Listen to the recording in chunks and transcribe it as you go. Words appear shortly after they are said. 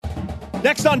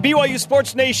Next on BYU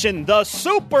Sports Nation, the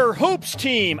Super Hoops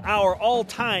team, our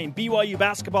all-time BYU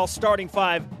basketball starting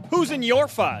five. Who's in your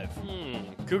five?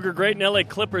 Cougar great and LA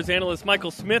Clippers analyst Michael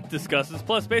Smith discusses,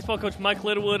 plus baseball coach Mike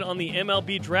Littlewood on the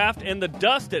MLB draft and the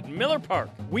dust at Miller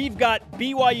Park. We've got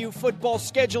BYU football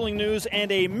scheduling news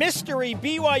and a mystery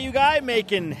BYU guy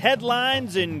making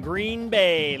headlines in Green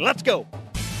Bay. Let's go.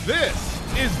 This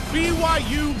is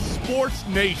BYU Sports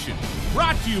Nation,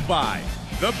 brought to you by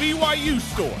The BYU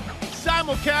Store,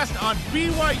 simulcast on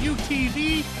BYU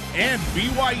TV and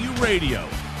BYU Radio.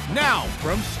 Now,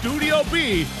 from Studio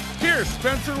B, here's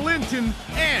Spencer Linton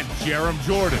and Jerem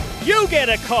Jordan. You get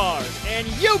a card, and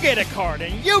you get a card,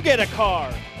 and you get a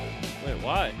card. Wait,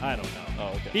 why? I don't know.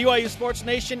 Oh, okay. BYU Sports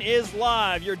Nation is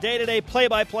live, your day-to-day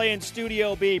play-by-play in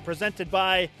Studio B, presented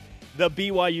by the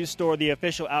BYU Store, the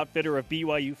official outfitter of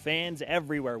BYU fans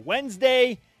everywhere.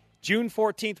 Wednesday, June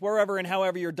 14th, wherever and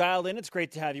however you're dialed in, it's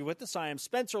great to have you with us. I am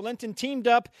Spencer Linton, teamed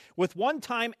up with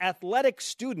one-time athletic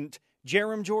student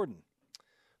Jerem Jordan.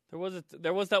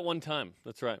 There was that one time.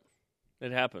 That's right.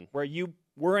 It happened. Where you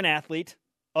were an athlete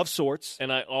of sorts.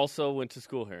 And I also went to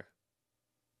school here.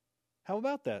 How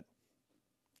about that?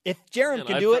 If Jerem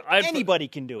can do it, anybody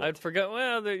can do it. I'd forgot.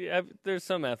 Well, there's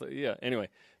some athletes. Yeah. Anyway.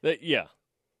 Yeah.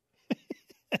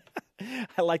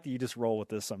 I like that you just roll with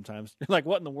this sometimes. You're like,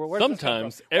 what in the world?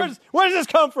 Sometimes. Where does this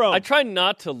come from? I try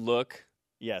not to look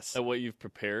at what you've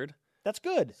prepared. That's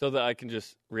good. So that I can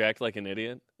just react like an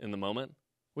idiot in the moment,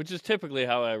 which is typically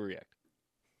how I react.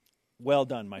 Well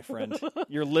done, my friend.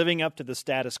 You're living up to the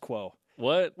status quo.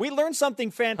 What? We learned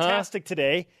something fantastic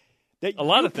today that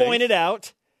you pointed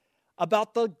out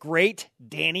about the great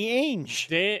Danny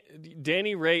Ainge.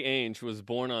 Danny Ray Ainge was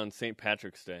born on St.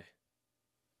 Patrick's Day.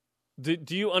 Do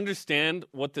you understand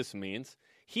what this means?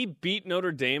 He beat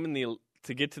Notre Dame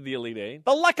to get to the Elite Eight.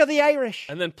 The luck of the Irish.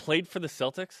 And then played for the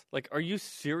Celtics? Like, are you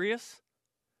serious?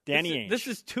 Danny Ainge. This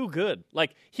is too good.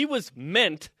 Like, he was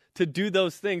meant to do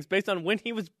those things based on when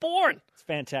he was born. It's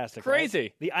fantastic. Crazy.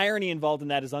 Right? The irony involved in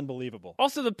that is unbelievable.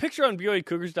 Also, the picture on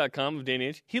BYUCougars.com of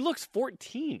Danny Ainge, he looks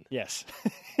 14. Yes.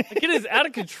 Like, it is out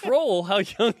of control how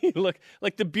young he looked.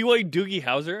 Like, the BYU Doogie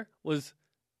Howser was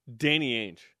Danny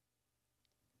Ainge.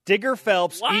 Digger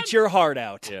Phelps, eat your heart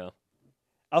out. Yeah.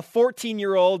 A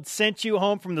 14-year-old sent you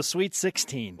home from the Sweet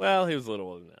 16. Well, he was a little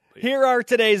older than that. Here are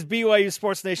today's BYU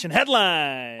Sports Nation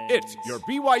headlines. It's your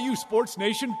BYU Sports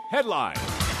Nation headlines.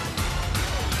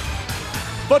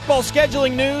 Football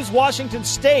scheduling news. Washington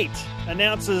State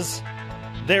announces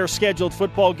their scheduled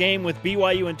football game with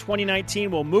BYU in 2019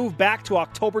 will move back to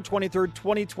October 23rd,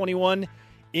 2021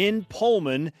 in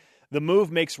Pullman. The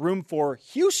move makes room for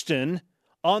Houston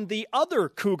on the other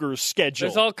Cougars schedule.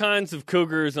 There's all kinds of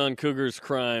Cougars on Cougars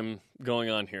crime going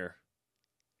on here.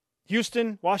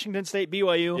 Houston, Washington State,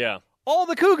 BYU. Yeah. All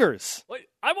the Cougars. Wait,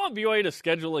 I want BYU to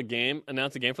schedule a game,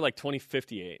 announce a game for like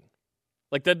 2058.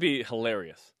 Like, that'd be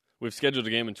hilarious. We've scheduled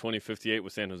a game in 2058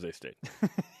 with San Jose State.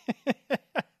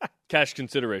 Cash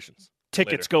considerations.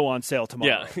 Tickets go on sale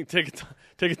tomorrow. Yeah,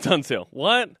 tickets on sale.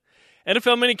 What?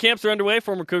 NFL mini camps are underway.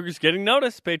 Former Cougars getting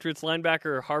noticed. Patriots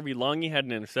linebacker Harvey Longy had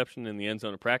an interception in the end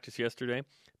zone of practice yesterday.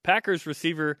 Packers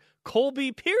receiver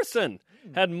Colby Pearson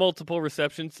had multiple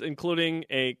receptions, including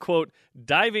a, quote,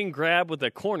 diving grab with a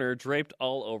corner draped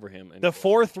all over him. The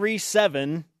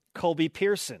 4.37 Colby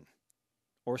Pearson,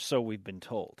 or so we've been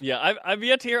told. Yeah, I've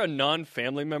yet to hear a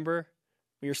non-family member.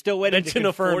 You're still waiting to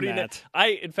confirm that.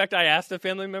 In fact, I asked a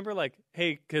family member, like,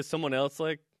 hey, has someone else,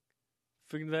 like,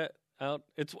 figured that out?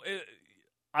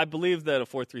 I believe that a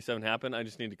 4.37 happened. I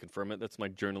just need to confirm it. That's my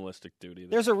journalistic duty.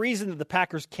 There's a reason that the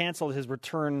Packers canceled his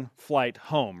return flight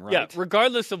home, right? Yeah,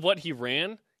 regardless of what he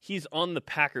ran, he's on the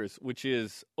Packers, which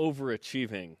is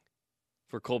overachieving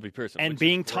for Colby Pearson. And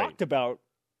being talked about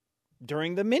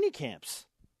during the mini camps.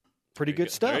 Pretty good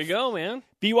stuff. There you go, man.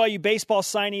 BYU baseball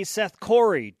signee Seth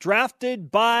Corey, drafted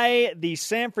by the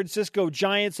San Francisco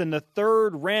Giants in the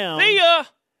third round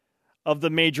of the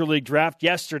Major League Draft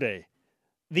yesterday.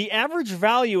 The average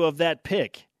value of that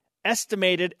pick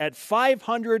estimated at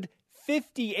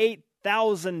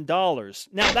 $558,000.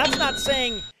 Now, that's not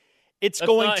saying that's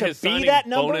going to be that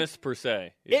number. Bonus per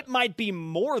se. Yeah. It might be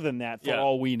more than that for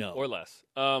all we know. Or less.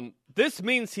 This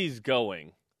means he's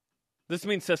going. This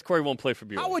means Seth Corey won't play for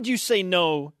BYU. How would you say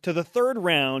no to the third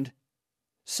round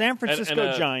San Francisco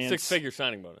and Giants? Six-figure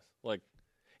signing bonus. Like,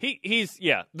 he's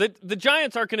the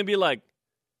Giants aren't going to be like,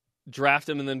 draft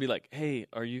him and then be like, hey,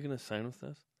 are you going to sign with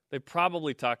us? They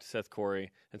probably talked to Seth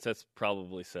Corey, and Seth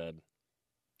probably said,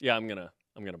 yeah, I'm gonna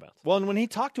bounce. Well, and when he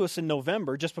talked to us in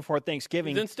November, just before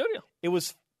Thanksgiving, he's in studio. It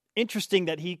was interesting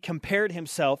that he compared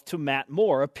himself to Matt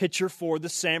Moore, a pitcher for the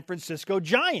San Francisco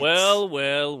Giants.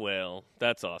 Well,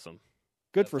 that's awesome.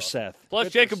 Good for Seth. Plus,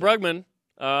 Good Jacob for Seth.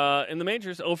 Brugman in the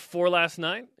majors, 0-4 last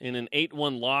night in an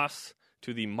 8-1 loss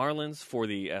to the Marlins for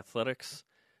the Athletics.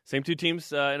 Same two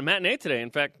teams in a matinee today. In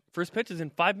fact, first pitch is in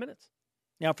 5 minutes.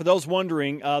 Now, for those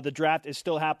wondering, the draft is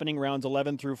still happening, rounds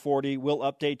 11 through 40. We'll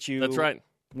update you. That's right.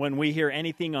 When we hear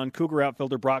anything on Cougar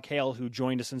outfielder Brock Hale, who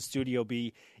joined us in Studio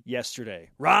B yesterday.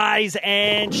 Rise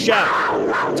and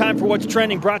shout. Time for What's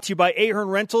Trending, brought to you by Ahern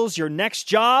Rentals. Your next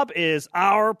job is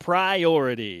our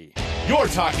priority. You're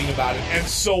talking about it, and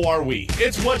so are we.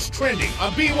 It's What's Trending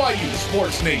on BYU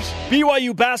Sports Nation.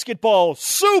 BYU basketball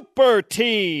super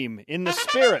team in the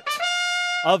spirit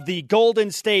of the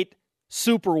Golden State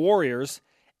Super Warriors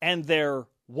and their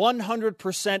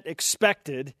 100%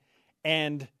 expected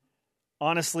and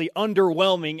honestly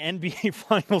underwhelming NBA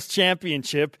Finals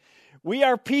championship. We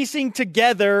are piecing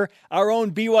together our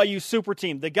own BYU super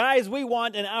team, the guys we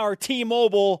want in our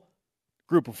T-Mobile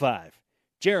group of 5.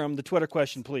 Jerem, the Twitter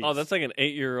question, please. Oh, that's like an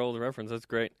 8-year-old reference. That's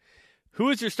great.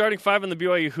 Who is your starting 5 on the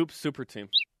BYU Hoops super team?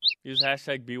 Use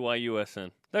hashtag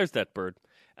BYUSN. There's that bird.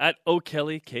 At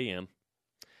OKellyKM.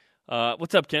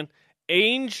 What's up, Ken?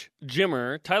 Ainge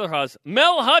Jimmer, Tyler Haws,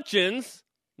 Mel Hutchins,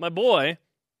 my boy,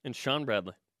 and Sean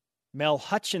Bradley. Mel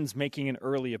Hutchins making an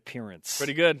early appearance.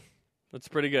 Pretty good. That's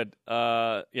pretty good.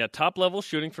 Top level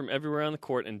shooting from everywhere on the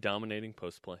court and dominating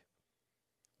post play.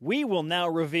 We will now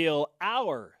reveal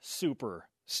our super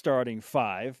starting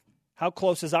 5. How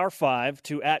close is our 5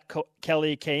 to at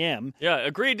Kelly KM? Yeah,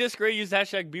 agree, disagree, use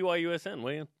hashtag BYUSN,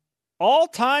 will you?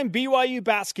 All-time BYU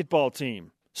basketball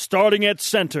team. Starting at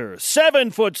center,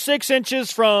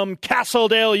 7'6" from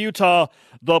Castledale, Utah,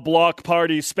 the block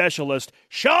party specialist,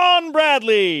 Sean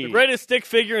Bradley. The greatest stick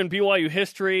figure in BYU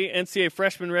history, NCAA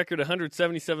freshman record,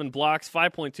 177 blocks,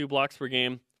 5.2 blocks per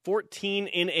game, 14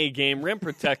 in a game, rim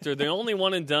protector, the only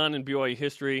one and done in BYU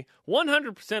history,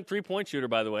 100% three-point shooter,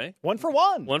 by the way. 1 for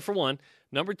 1. 1 for 1.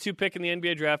 Number 2 pick in the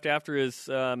NBA draft after his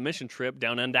mission trip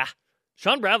down under.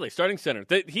 Sean Bradley, starting center.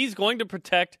 He's going to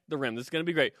protect the rim. This is going to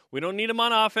be great. We don't need him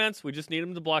on offense. We just need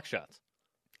him to block shots.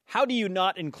 How do you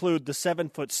not include the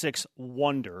 7'6"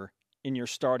 wonder in your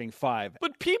starting 5?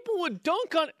 But people would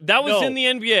dunk on it. That was in the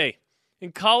NBA.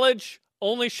 In college,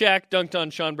 only Shaq dunked on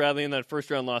Sean Bradley in that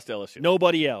first round loss to LSU.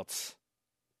 Nobody else.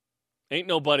 Ain't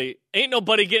nobody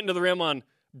getting to the rim on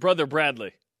Brother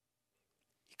Bradley.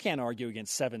 You can't argue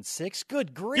against 7'6".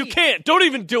 Good grief. You can't. Don't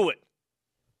even do it.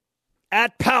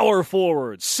 At power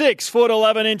forward,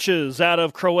 6'11" out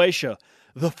of Croatia,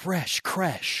 the fresh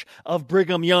crash of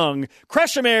Brigham Young,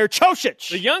 Krešimir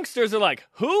Ćosić. The youngsters are like,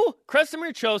 who?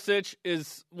 Krešimir Ćosić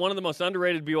is one of the most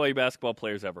underrated BYU basketball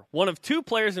players ever. One of 2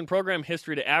 players in program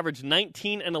history to average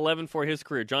 19 and 11 for his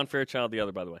career. John Fairchild, the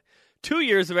other, by the way. 2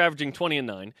 years of averaging 20 and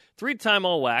 9, 3-time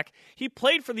All-WAC. He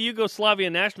played for the Yugoslavia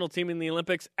national team in the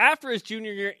Olympics after his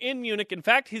junior year in Munich. In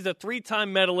fact, he's a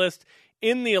 3-time medalist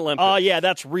in the Olympics. Oh, yeah,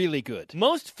 that's really good.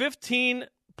 Most 15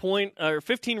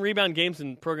 rebound games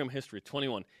in program history,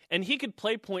 21. And he could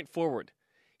play point forward.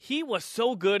 He was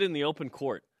so good in the open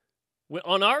court.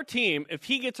 On our team, if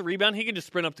he gets a rebound, he can just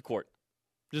sprint up the court.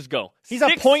 Just go. He's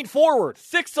a point forward.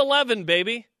 6'11",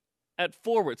 baby, at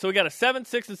forward. So we got a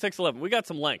 7'6" and 6'11". We got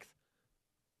some length.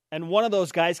 And one of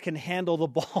those guys can handle the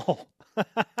ball.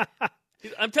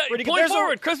 I'm telling you, point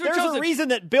forward, Krešimir Ćosić. There's a reason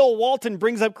that Bill Walton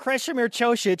brings up Krešimir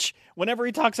Ćosić whenever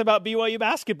he talks about BYU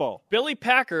basketball. Billy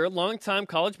Packer, longtime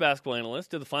college basketball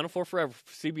analyst, did the Final Four forever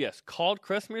for CBS, called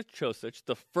Krešimir Ćosić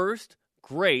the first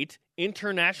great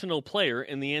international player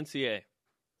in the NCAA.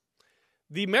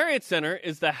 The Marriott Center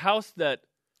is the house that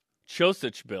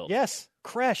Ćosić built. Yes,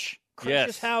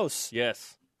 Kreš's house.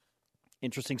 Yes.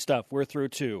 Interesting stuff. We're through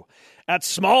 2. At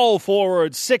small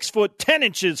forward,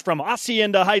 6'10" from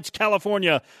Hacienda Heights,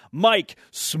 California, Mike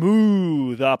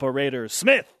Smooth Operator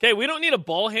Smith. Okay, we don't need a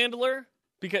ball handler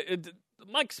because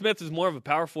Mike Smith is more of a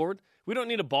power forward. We don't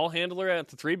need a ball handler at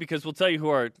the 3 because we'll tell you who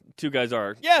our 2 guys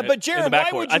are. Yeah, but Jared, why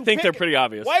would you I think they're pretty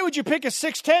obvious. Why would you pick a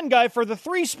 6'10" guy for the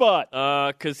 3 spot?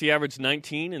 Because he averaged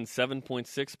 19 and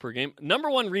 7.6 per game.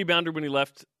 Number 1 rebounder when he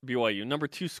left BYU. Number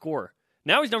 2 scorer.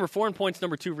 Now he's number 4 in points,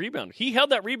 number 2 rebounder. He held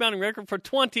that rebounding record for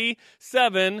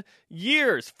 27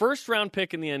 years. First-round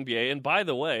pick in the NBA. And by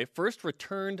the way, first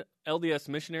returned LDS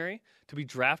missionary to be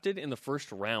drafted in the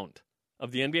first round of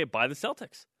the NBA by the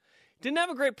Celtics. Didn't have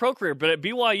a great pro career, but at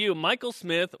BYU, Michael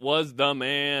Smith was the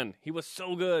man. He was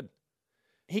so good.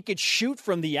 He could shoot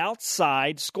from the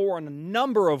outside, score in a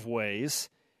number of ways.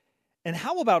 And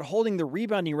how about holding the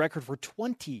rebounding record for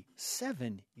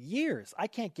 27 years? I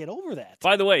can't get over that.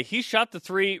 By the way, he shot the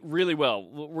 3 really well.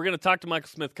 We're going to talk to Michael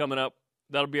Smith coming up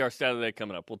That'll be our stat of the day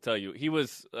coming up. We'll tell you. He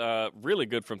was really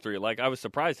good from three. Like, I was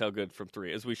surprised how good from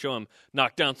three as we show him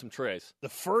knock down some trays. The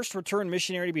first return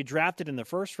missionary to be drafted in the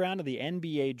first round of the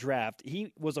NBA draft.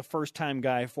 He was a first-time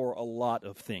guy for a lot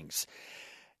of things.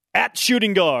 At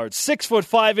shooting guard,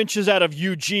 6'5" out of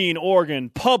Eugene, Oregon.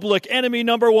 Public enemy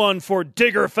number one for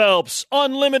Digger Phelps.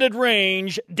 Unlimited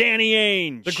range, Danny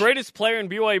Ainge. The greatest player in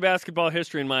BYU basketball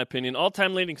history, in my opinion.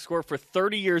 All-time leading scorer for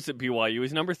 30 years at BYU.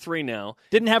 He's number 3 now.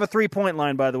 Didn't have a three-point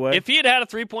line, by the way. If he had had a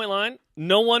three-point line,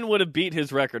 no one would have beat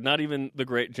his record, not even the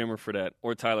great Jimmer Fredette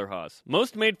or Tyler Haws.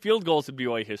 Most made field goals in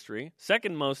BYU history.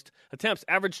 Second most attempts.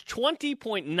 Averaged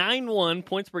 20.91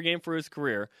 points per game for his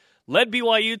career. Led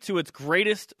BYU to its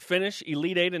greatest finish,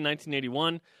 Elite Eight in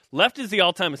 1981. Left as the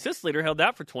all-time assist leader, held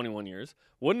that for 21 years.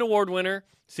 Wooden Award winner,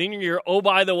 senior year. Oh,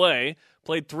 by the way,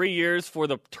 played 3 years for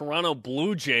the Toronto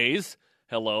Blue Jays.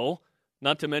 Hello.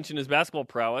 Not to mention his basketball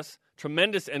prowess.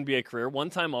 Tremendous NBA career,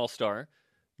 one-time All-Star.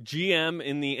 GM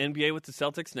in the NBA with the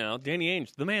Celtics now. Danny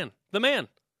Ainge, the man. The man.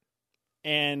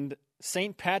 And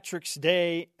St. Patrick's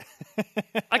Day.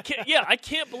 I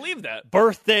can't believe that.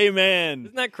 Birthday man.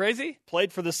 Isn't that crazy?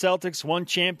 Played for the Celtics, won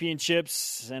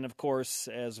championships, and of course,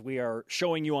 as we are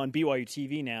showing you on BYU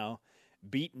TV now,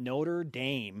 beat Notre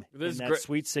Dame in that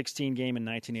Sweet 16 game in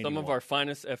 1981. Some of our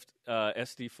finest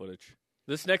SD footage.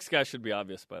 This next guy should be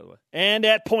obvious, by the way. And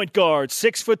at point guard,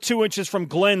 6'2" from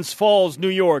Glens Falls, New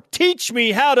York. Teach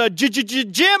me how to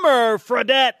Jimmer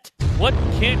Fredette. What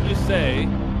can't you say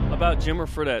about Jimmer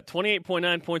Fredette?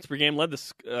 28.9 points per game, led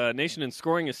the nation in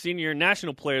scoring his senior year,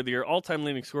 National Player of the Year, all-time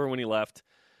leading scorer when he left.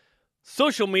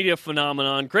 Social media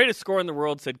phenomenon, greatest scorer in the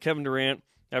world, said Kevin Durant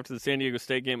after the San Diego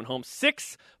State game at home.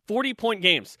 6 40-point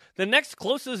games. The next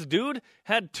closest dude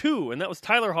had 2, and that was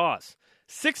Tyler Haws.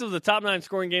 6 of the top 9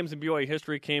 scoring games in BYU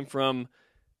history came from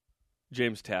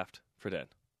James Taft Fredette.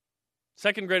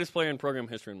 Second greatest player in program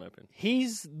history, in my opinion.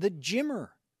 He's the Jimmer.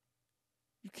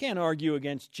 You can't argue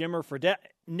against Jimmer Fredette.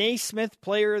 Naismith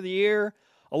Player of the Year,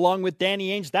 along with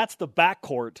Danny Ainge. That's the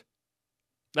backcourt.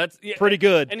 That's pretty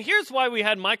good. And here's why we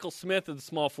had Michael Smith as the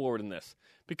small forward in this.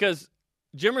 Because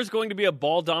Jimmer's going to be a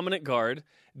ball-dominant guard.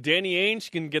 Danny Ainge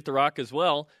can get the rock as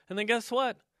well. And then guess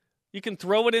what? You can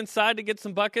throw it inside to get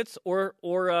some buckets, or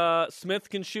Smith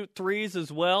can shoot threes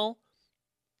as well.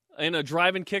 In a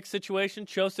drive and kick situation,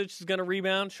 Chosic is going to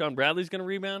rebound. Sean Bradley's going to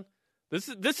rebound. This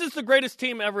is the greatest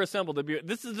team ever assembled.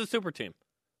 This is the super team.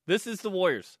 This is the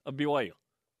Warriors of BYU.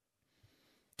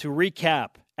 To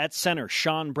recap, at center,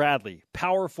 Sean Bradley.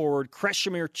 Power forward,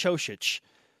 Krešimir Chosic.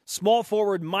 Small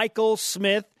forward, Michael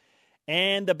Smith.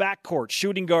 And the backcourt,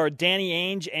 shooting guard, Danny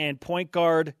Ainge, and point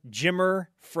guard, Jimmer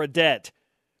Fredette.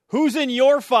 Who's in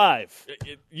your 5?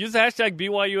 Use the hashtag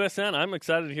BYUSN. I'm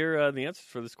excited to hear the answers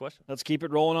for this question. Let's keep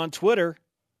it rolling on Twitter.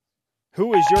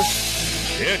 Who is your...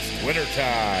 It's Twitter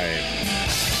time.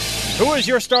 Who is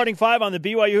your starting 5 on the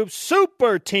BYU Hoops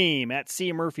Super Team? At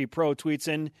C. Murphy Pro tweets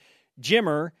in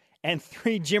Jimmer and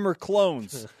 3 Jimmer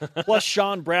clones, plus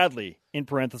Sean Bradley, in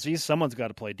parentheses. Someone's got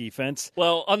to play defense.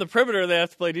 Well, on the perimeter, they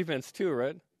have to play defense too,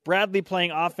 right? Bradley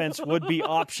playing offense would be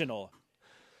optional.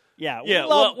 Yeah,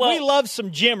 we love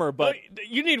some Jimmer, but...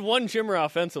 You need one Jimmer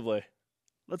offensively.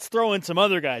 Let's throw in some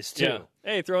other guys, too. Yeah.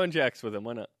 Hey, throw in Jax with him.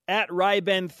 Why not? At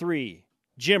Ryben3,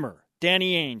 Jimmer,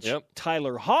 Danny Ainge,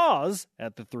 Tyler Haws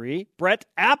at the 3, Brett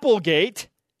Applegate,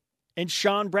 and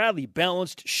Sean Bradley.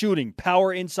 Balanced shooting,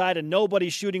 power inside, and nobody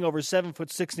shooting over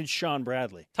 7'6" Sean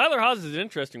Bradley. Tyler Haws is an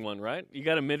interesting one, right? You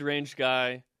got a mid-range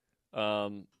guy.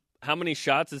 How many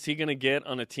shots is he going to get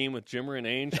on a team with Jimmer and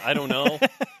Ainge? I don't know.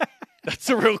 That's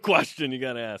a real question you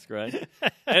got to ask, right?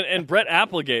 And Brett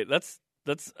Applegate, that's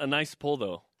a nice pull,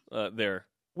 though, there.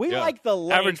 We like the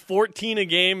length. Average 14 a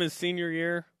game his senior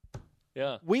year.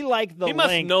 Yeah. We like the length. He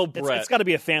must know Brett. It's got to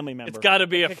be a family member. It's got to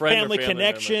be a friend family or family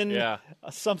connection. Member. Yeah.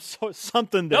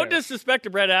 Something there. No disrespect to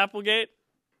Brett Applegate.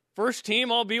 First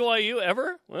team all BYU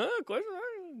ever? Well,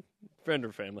 friend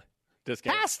or family.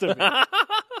 Discount.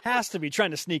 Has to be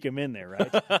trying to sneak him in there,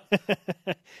 right?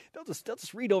 They'll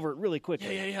just read over it really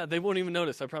quickly. Yeah. They won't even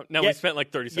notice. I promise. Now we spent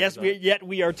like 30 seconds. Yet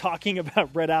we are talking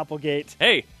about Brett Applegate.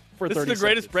 Hey, for this 30 is the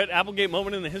greatest seconds. Brett Applegate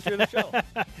moment in the history of the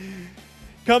show.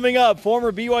 Coming up,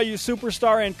 former BYU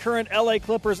superstar and current LA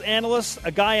Clippers analyst,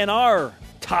 a guy in our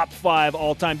top 5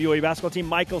 all-time BYU basketball team,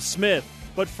 Michael Smith.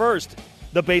 But first,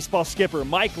 the baseball skipper,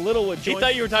 Mike Littlewood. He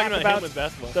thought you were talking about him with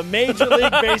basketball. The Major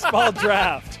League Baseball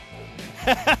draft.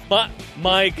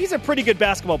 Mike. He's a pretty good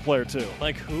basketball player, too.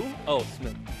 Like who? Oh,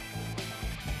 Smith.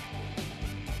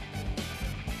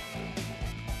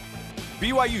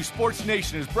 BYU Sports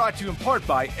Nation is brought to you in part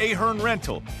by Ahern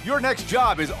Rental. Your next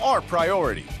job is our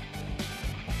priority.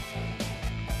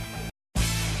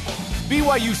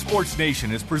 BYU Sports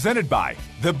Nation is presented by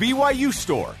The BYU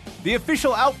Store, the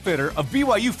official outfitter of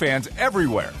BYU fans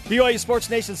everywhere. BYU Sports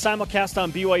Nation simulcast on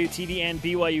BYU TV and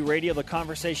BYU Radio. The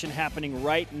conversation happening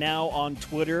right now on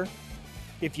Twitter.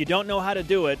 If you don't know how to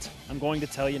do it, I'm going to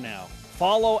tell you now.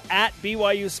 Follow at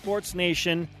BYU Sports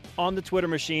Nation on the Twitter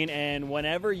machine, and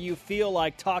whenever you feel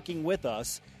like talking with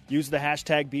us, use the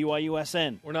hashtag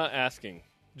BYUSN. We're not asking.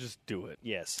 Just do it.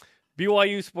 Yes.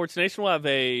 BYU Sports Nation will have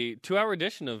a 2-hour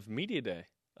edition of Media Day,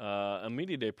 a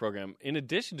Media Day program. In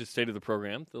addition to State of the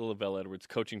Program, the Lavelle Edwards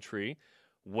coaching tree,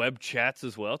 web chats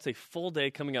as well. It's a full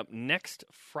day coming up next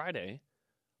Friday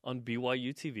on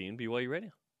BYU TV and BYU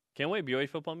Radio. Can't wait. BYU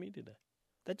Football Media Day.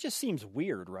 That just seems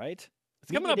weird, right?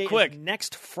 It's coming Media up Day quick. is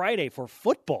next Friday for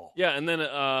football. Yeah, and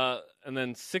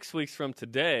then 6 weeks from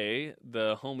today,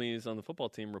 the homies on the football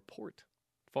team report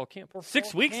fall camp.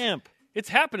 6 weeks? Camp. It's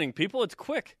happening, people. It's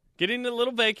quick. Getting a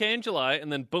little vacay in July,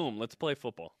 and then boom, let's play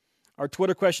football. Our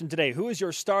Twitter question today, who is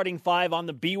your starting five on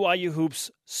the BYU Hoops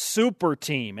super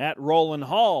team? At Roland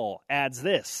Hall adds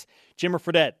this: Jimmer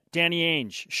Fredette, Danny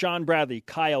Ainge, Sean Bradley,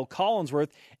 Kyle Collinsworth,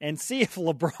 and see if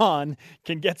LeBron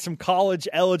can get some college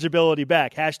eligibility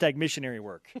back. Hashtag missionary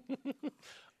work.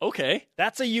 Okay.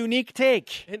 That's a unique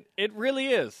take. It really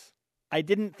is. I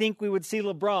didn't think we would see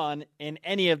LeBron in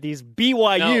any of these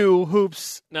BYU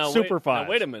Hoops super fives.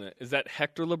 Wait a minute. Is that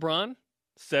Hector LeBron,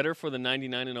 setter for the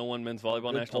 99-01 men's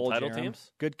volleyball national title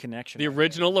teams? Good connection. The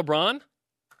original LeBron?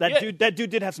 That dude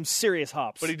did have some serious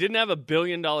hops. But he didn't have a $1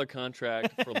 billion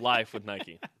contract for life with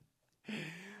Nike.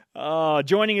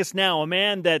 Joining us now, a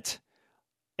man that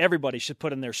everybody should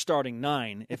put in their starting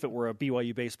 9 if it were a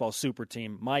BYU baseball super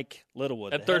team, Mike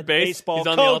Littlewood. At third base? Baseball He's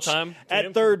on the coach all-time team?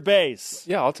 at third base.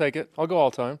 Yeah, I'll take it. I'll go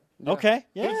all time. Yeah. Okay,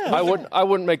 yeah. I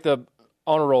wouldn't make the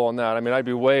honor roll on that. I mean, I'd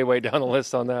be way down the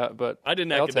list on that. But I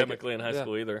didn't I'll take academically it. in high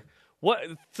school either. What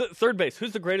third base?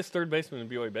 Who's the greatest third baseman in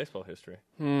BYU baseball history?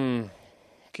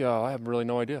 God, I have really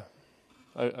no idea.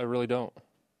 I really don't.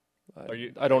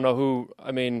 You? I don't know who.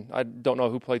 I mean, I don't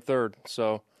know who played third.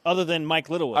 So Other than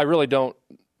Mike Littlewood. I really don't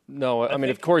know. I mean,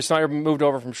 if Corey Snyder moved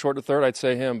over from short to third, I'd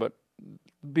say him. But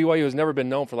BYU has never been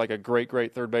known for like a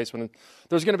great third baseman. And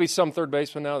there's going to be some third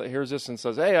baseman now that hears this and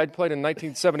says, "Hey, I played in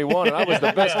 1971 and I was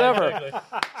the best ever."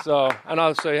 So, and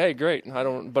I'll say, "Hey, great." I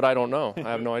don't know.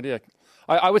 I have no idea.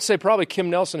 I would say probably Kim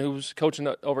Nelson, who's coaching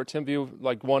over at Timpview,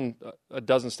 like won a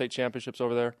dozen state championships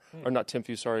over there, or not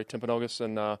Timpview, sorry, Timpanogos,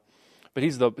 and but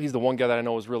he's the one guy that I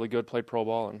know was really good, played pro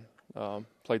ball and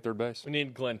played third base. We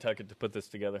need Glenn Tuckett to put this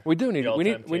together. We do need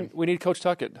we need Coach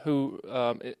Tuckett, who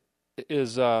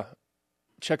is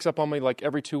checks up on me like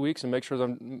every 2 weeks and make sure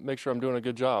I'm doing a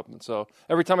good job. And so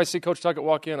every time I see Coach Tuckett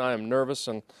walk in, I am nervous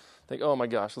and think, oh my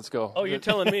gosh, let's go. Oh, you're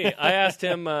telling me. I asked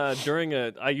him I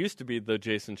used to be the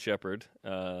Jason Shepard.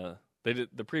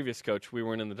 The previous coach, we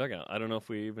weren't in the dugout. I don't know if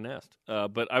we even asked.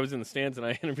 But I was in the stands and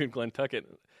I interviewed Glenn Tuckett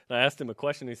and I asked him a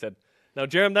question. He said, "Now,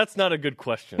 Jerem, that's not a good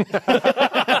question." Did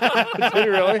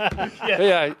you really?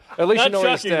 Yeah. At least Not you know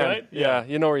where you shocking, stand. right? Yeah,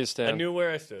 you know where you stand. I knew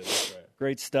where I stood. That's right.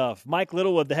 Great stuff. Mike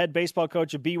Littlewood, the head baseball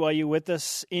coach of BYU, with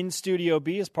us in Studio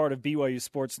B as part of BYU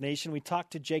Sports Nation. We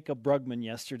talked to Jacob Brugman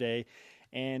yesterday,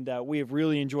 and we have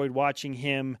really enjoyed watching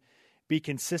him be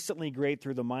consistently great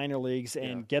through the minor leagues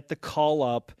and get the call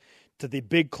up to the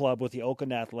big club with the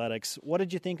Oakland Athletics. What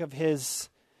did you think of his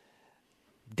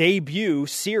debut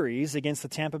series against the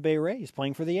Tampa Bay Rays,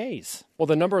 playing for the A's? Well,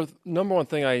 the number one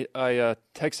thing I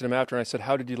texted him after, and I said,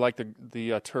 "How did you like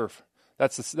the turf?"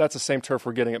 That's the same turf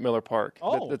we're getting at Miller Park.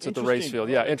 Oh, it's at the Rays field.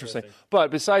 Yeah, interesting. interesting. But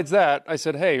besides that, I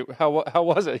said, "Hey, how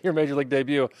was it? Your major league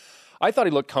debut?" I thought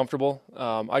he looked comfortable.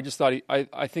 I just thought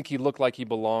I think he looked like he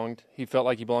belonged. He felt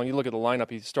like he belonged. You look at the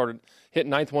lineup. He started hit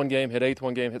 9th one game, hit 8th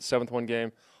one game, hit 7th one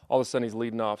game. All of a sudden, he's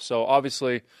leading off. So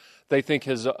obviously, they think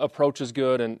his approach is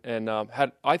good, and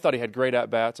I thought he had great at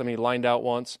bats. I mean, he lined out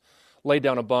once, laid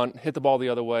down a bunt, hit the ball the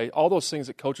other way. All those things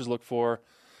that coaches look for.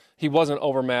 He wasn't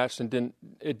overmatched and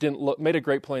made a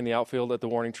great play in the outfield at the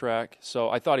warning track. So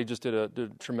I thought he just did a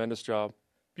tremendous job.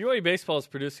 BYU baseball is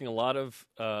producing a lot of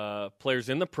players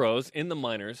in the pros, in the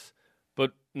minors,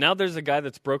 but now there's a guy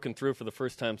that's broken through for the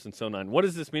first time since 2009. What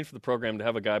does this mean for the program to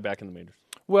have a guy back in the majors?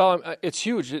 Well, it's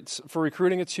huge. It's for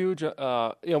recruiting. It's huge.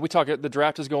 We talk. The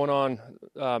draft is going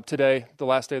on today. The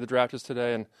last day of the draft is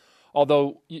today, and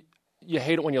although you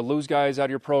hate it when you lose guys out of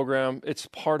your program, it's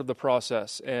part of the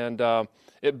process, and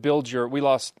it builds your. We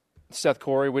lost Seth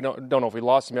Corey. We don't know if we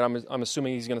lost him yet. I'm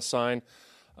assuming he's going to sign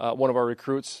one of our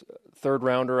recruits, third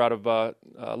rounder out of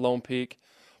Lone Peak.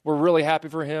 We're really happy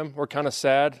for him. We're kind of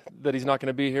sad that he's not going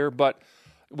to be here, but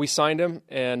we signed him,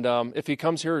 and if he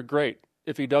comes here, great.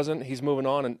 If he doesn't, he's moving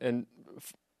on, and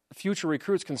future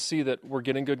recruits can see that we're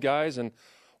getting good guys, and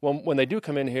when they do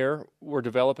come in here, we're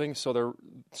developing, so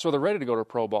they're ready to go to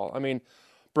pro ball. I mean,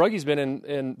 Brugge's been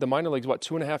in the minor leagues,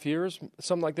 2.5 years,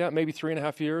 something like that, maybe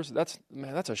 3.5 years. That's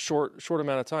a short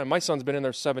amount of time. My son's been in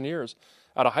there 7 years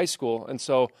out of high school, and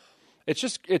so it's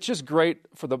just great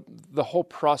for the whole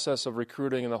process of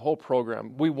recruiting and the whole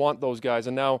program. We want those guys,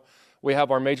 and now we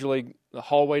have our major league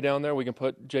hallway down there. We can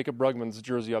put Jacob Brugman's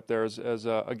jersey up there as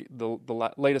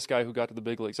the latest guy who got to the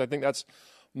big leagues. I think that's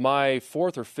my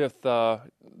fourth or fifth guy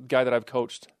that I've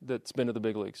coached that's been to the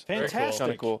big leagues. Fantastic.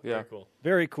 Kind of cool, yeah. Very cool.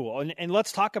 Very cool. And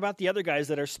let's talk about the other guys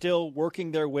that are still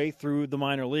working their way through the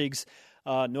minor leagues.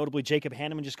 Notably, Jacob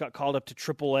Hanneman just got called up to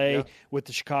AAA with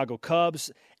the Chicago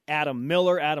Cubs. Adam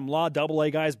Miller, Adam Law, AA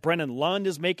guys. Brennan Lund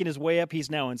is making his way up. He's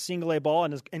now in single A ball,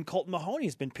 and Colton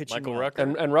Mahoney's been pitching. Michael well. Rucker.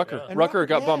 And Rucker. And Rucker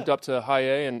got yeah. bumped up to high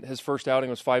A, and his first outing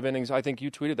was 5 innings. I think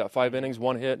you tweeted that, 5 innings,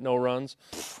 1 hit, no runs.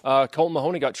 Colton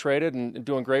Mahoney got traded and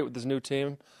doing great with his new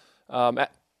team.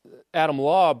 Adam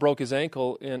Law broke his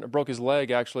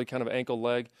leg, actually, kind of ankle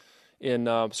leg,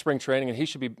 in spring training, and he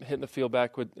should be hitting the field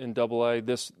back in AA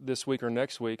this week or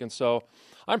next week. And so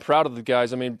I'm proud of the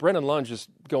guys. I mean, Brennan Lund just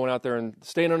going out there and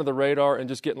staying under the radar and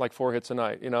just getting like 4 hits a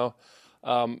night, you know.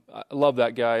 I love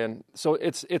that guy. And so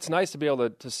it's nice to be able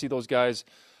to see those guys.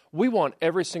 We want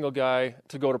every single guy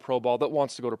to go to pro ball that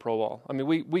wants to go to pro ball. I mean,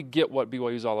 we get what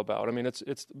BYU is all about. I mean,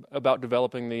 it's about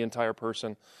developing the entire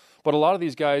person. But a lot of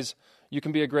these guys, you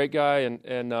can be a great guy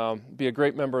and be a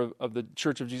great member of the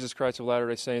Church of Jesus Christ of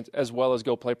Latter-day Saints, as well as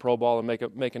go play pro ball and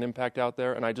make an impact out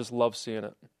there. And I just love seeing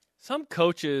it. Some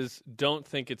coaches don't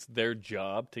think it's their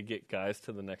job to get guys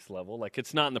to the next level. Like,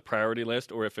 it's not in the priority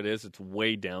list, or if it is, it's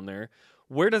way down there.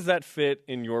 Where does that fit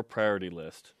in your priority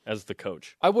list as the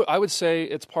coach? I would say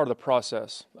it's part of the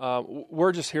process.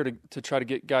 We're just here to try to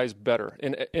get guys better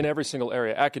in every single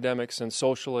area, academics and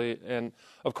socially, and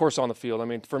of course on the field. I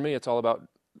mean, for me, it's all about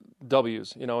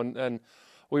W's, you know. And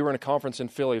we were in a conference in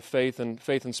Philly of faith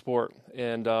and sport,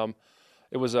 and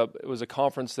it was a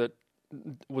conference that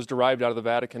was derived out of the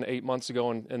Vatican 8 months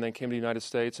ago, and then came to the United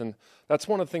States. And that's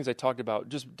one of the things I talked about,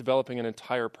 just developing an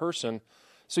entire person.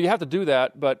 So you have to do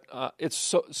that, but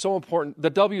it's so important. The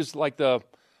W's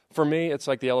for me, it's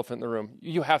like the elephant in the room.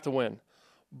 You have to win.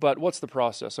 But what's the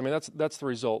process? I mean, that's the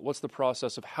result. What's the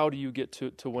process of how do you get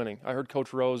to winning? I heard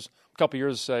Coach Rose a couple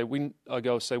years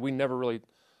ago say we never really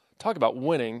talk about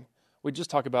winning. We just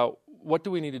talk about what do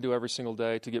we need to do every single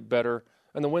day to get better,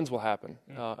 and the wins will happen.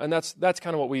 And that's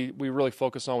kind of what we really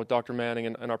focus on with Dr. Manning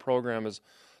and our program is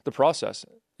the process.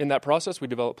 In that process, we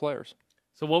develop players.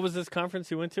 So what was this conference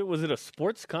you went to? Was it a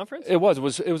sports conference? It was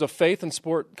a faith and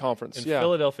sport conference. In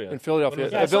Philadelphia. In Philadelphia.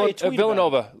 Yeah, I saw you tweet At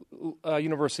Villanova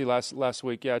University last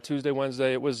week. Yeah, Tuesday,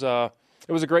 Wednesday. It was a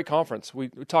great conference. We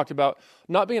talked about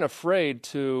not being afraid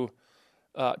to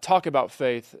talk about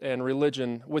faith and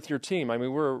religion with your team. I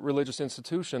mean, we're a religious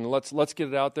institution. Let's get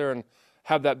it out there and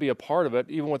have that be a part of it.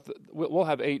 Even we'll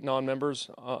have 8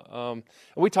 non-members. And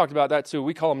we talked about that too.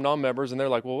 We call them non-members, and they're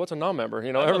like, "Well, what's a non-member?"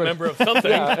 You know, I'm a member of something.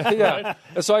 yeah. Right?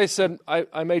 And so I said,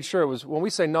 I made sure it was when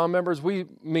we say non-members, we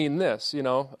mean this. You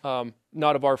know,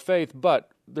 not of our faith,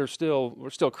 but we're still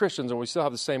Christians, and we still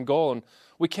have the same goal. And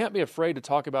we can't be afraid to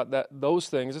talk about those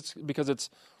things. It's because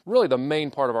it's really the main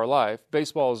part of our life.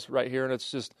 Baseball is right here, and it's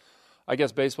just, I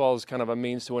guess, baseball is kind of a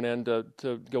means to an end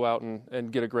to go out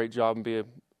and get a great job and be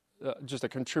just a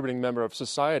contributing member of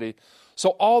society. So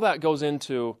all that goes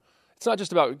into, it's not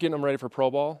just about getting them ready for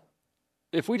pro ball.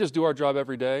 If we just do our job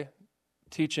every day,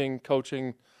 teaching,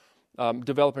 coaching,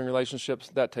 developing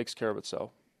relationships, that takes care of itself.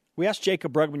 We asked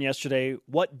Jacob Brugman yesterday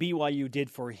what BYU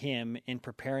did for him in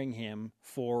preparing him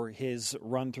for his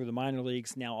run through the minor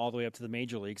leagues, now all the way up to the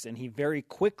major leagues. And he very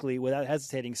quickly, without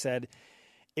hesitating, said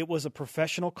it was a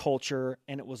professional culture,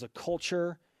 and it was a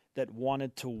culture that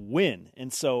wanted to win.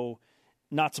 And so,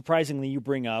 not surprisingly, you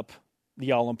bring up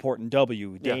the all-important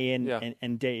W day in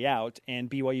and day out, and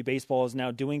BYU baseball is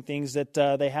now doing things that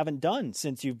they haven't done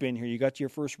since you've been here. You got to your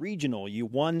first regional. You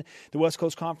won the West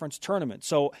Coast Conference tournament.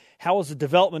 So how is the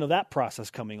development of that process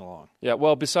coming along? Yeah,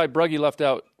 well, beside Brugge left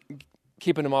out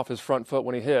keeping him off his front foot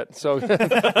when he hit. So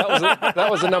that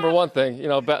was the number one thing, you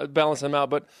know, balancing him out.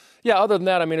 But, yeah, other than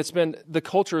that, I mean, it's been the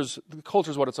culture's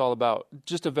what it's all about,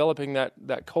 just developing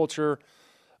that culture.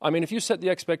 I mean, if you set the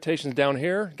expectations down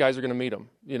here, guys are going to meet them.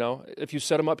 You know, if you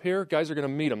set them up here, guys are going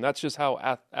to meet them. That's just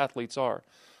how athletes are.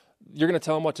 You're going to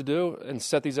tell them what to do and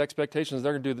set these expectations.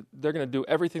 They're going to do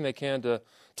everything they can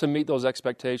to meet those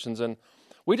expectations. And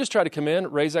we just try to come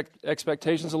in, raise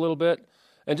expectations a little bit,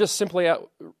 and just simply,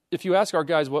 if you ask our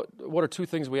guys what are 2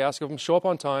 things we ask of them, show up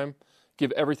on time,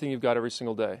 give everything you've got every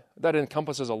single day. That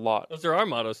encompasses a lot. Those are our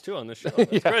mottos too on this show.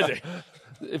 That's crazy.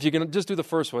 if you can just do the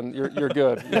first one, you're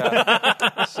good.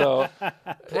 Yeah. So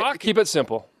keep it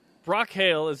simple. Brock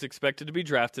Hale is expected to be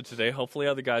drafted today. Hopefully,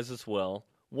 other guys as well.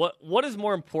 What is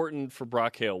more important for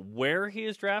Brock Hale? Where he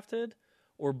is drafted,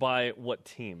 or by what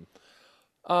team?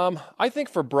 I think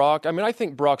for Brock, I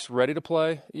think Brock's ready to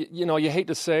play. You hate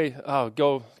to say, "Oh,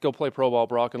 go play pro ball,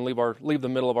 Brock," and leave the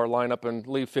middle of our lineup and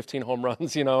leave 15 home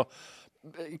runs.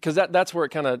 Because that's where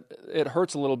it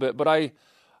hurts a little bit. But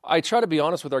I try to be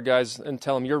honest with our guys and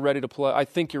tell them you're ready to play. I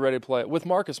think you're ready to play. With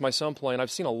Marcus, my son, playing,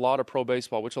 I've seen a lot of pro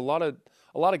baseball, which a lot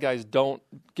of guys don't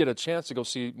get a chance to go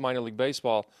see minor league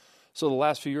baseball. So the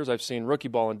last few years I've seen rookie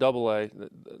ball and AA.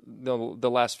 The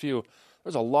last few,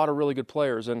 there's a lot of really good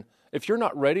players, and if you're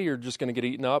not ready, you're just going to get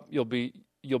eaten up. You'll be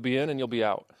in and you'll be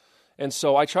out. And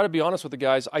so I try to be honest with the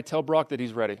guys. I tell Brock that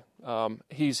he's ready.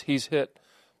 He's hit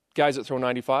guys that throw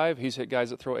 95. He's hit guys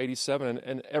that throw 87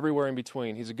 and everywhere in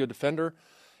between. He's a good defender.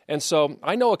 And so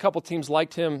I know a couple teams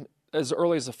liked him as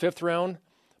early as the 5th round,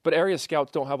 but area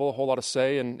scouts don't have a whole lot of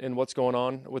say in what's going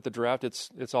on with the draft.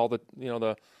 It's all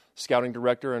the scouting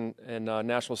director and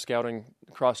national scouting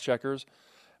cross-checkers.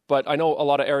 But I know a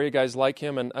lot of area guys like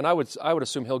him, and I would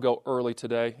assume he'll go early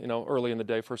today, early in the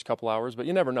day, first couple hours. But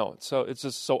you never know. So it's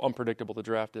just so unpredictable the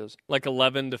draft is. Like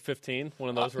 11 to 15, one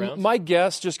of those rounds? My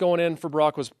guess, just going in for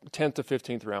Brock, was 10th to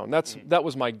 15th round. That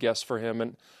was my guess for him.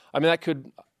 And I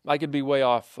could be way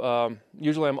off.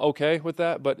 Usually I'm okay with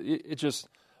that, but it just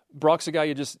Brock's a guy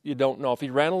you don't know. If he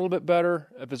ran a little bit better,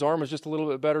 if his arm was just a little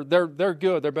bit better, they're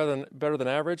good. They're better than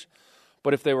average.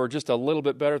 But if they were just a little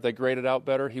bit better, if they graded out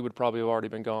better, he would probably have already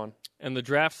been gone. And the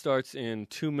draft starts in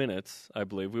 2 minutes, I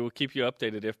believe. We will keep you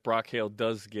updated if Brock Hale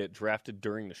does get drafted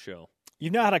during the show.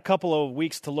 You've now had a couple of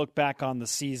weeks to look back on the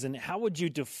season. How would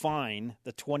you define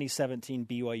the 2017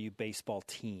 BYU baseball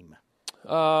team?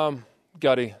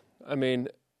 Gutty.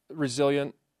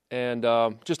 Resilient, and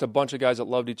just a bunch of guys that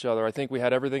loved each other. I think we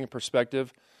had everything in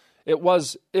perspective. It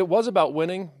was about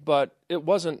winning, but it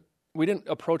wasn't. We didn't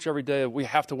approach every day of we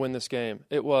have to win this game.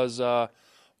 It was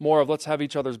more of let's have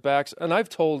each other's backs. And I've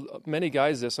told many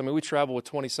guys this. We travel with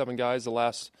 27 guys.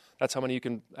 That's how many you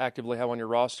can actively have on your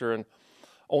roster, and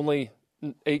only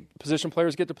 8 position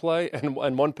players get to play, and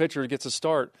 1 pitcher gets to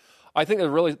start. I think that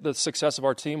really the success of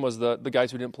our team was the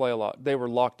guys who didn't play a lot. They were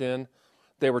locked in.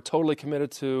 They were totally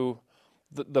committed to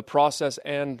the process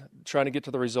and trying to get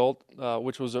to the result,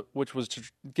 which was to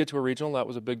get to a regional. That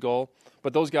was a big goal.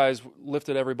 But those guys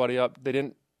lifted everybody up. They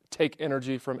didn't take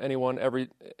energy from anyone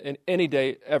in any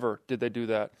day ever did they do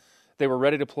that. They were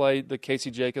ready to play the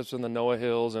Casey Jacobson, the Noah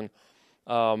Hills, and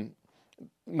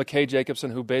McKay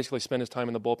Jacobson, who basically spent his time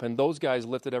in the bullpen. Those guys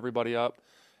lifted everybody up,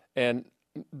 and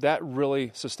that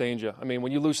really sustains you.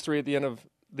 When you lose 3 at the end of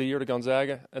the year to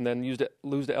Gonzaga and then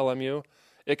lose to LMU,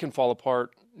 it can fall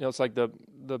apart. It's like the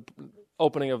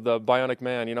opening of the Bionic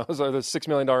Man. It's like the $6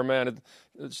 million man.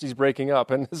 She's breaking up,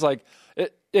 and it's like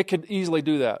it could easily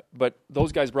do that. But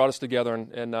those guys brought us together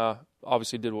and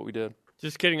obviously did what we did.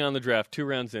 Just kidding on the draft. 2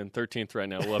 rounds in, 13th right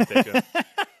now. We'll update you.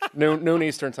 Noon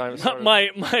Eastern time.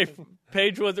 My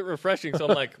page wasn't refreshing, so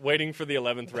I'm waiting for the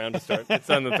 11th round to start.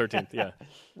 It's on the 13th. Yeah,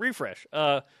 refresh.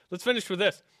 Let's finish with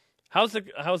this. How's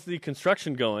the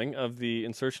construction going of the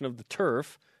insertion of the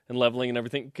turf and leveling and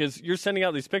everything? Because you're sending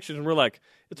out these pictures, and we're like,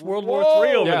 it's World War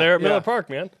III over there at Miller Park,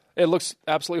 man. It looks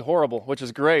absolutely horrible, which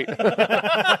is great.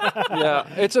 Yeah,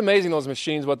 it's amazing, those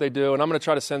machines, what they do. And I'm going to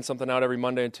try to send something out every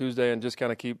Monday and Tuesday and just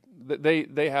kind of keep –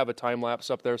 they have a time lapse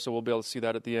up there, so we'll be able to see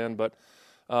that at the end. But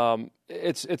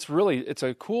it's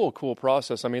a cool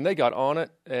process. They got on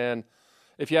it, and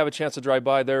if you have a chance to drive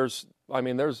by, there's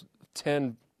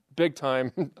 10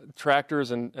 big-time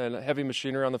tractors and heavy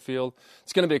machinery on the field.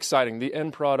 It's going to be exciting. The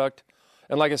end product,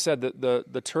 and like I said,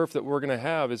 the turf that we're going to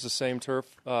have is the same turf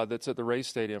that's at the Rays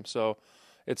Stadium. So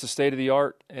it's a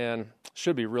state-of-the-art and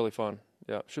should be really fun.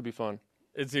 Yeah, should be fun.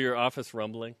 Is your office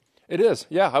rumbling? It is.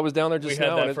 Yeah, I was down there just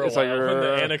now. We had that for a while when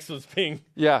the annex was being...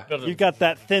 Yeah. You've got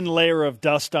that thin layer of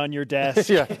dust on your desk.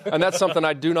 Yeah, and that's something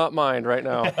I do not mind right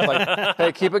now.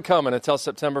 Hey, keep it coming until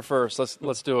September 1st.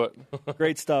 Let's do it.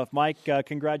 Great stuff. Mike,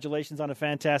 congratulations on a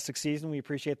fantastic season. We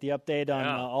appreciate the update on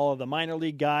all of the minor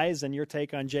league guys and your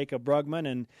take on Jacob Brugman.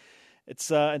 And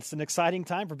it's an exciting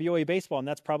time for BYU baseball, and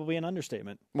that's probably an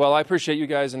understatement. Well, I appreciate you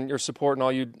guys and your support and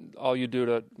all you do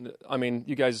to...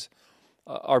 you guys...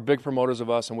 are big promoters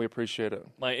of us, and we appreciate it.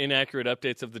 My inaccurate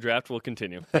updates of the draft will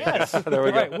continue. Yes. There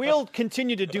we go. Right. We'll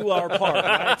continue to do our part,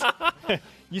 right?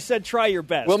 You said try your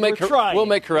best. We'll make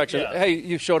corrections. Yeah. Hey,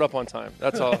 you showed up on time.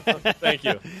 That's all. Thank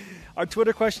you. Our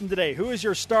Twitter question today, who is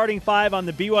your starting 5 on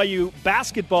the BYU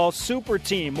basketball super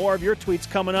team? More of your tweets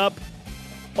coming up.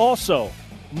 Also,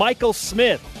 Michael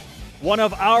Smith One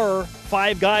of our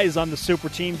 5 guys on the super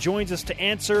team joins us to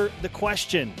answer the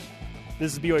question.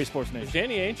 This is BYU Sports Is Nation.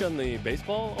 Danny Ainge on the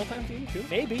baseball all-time team, too?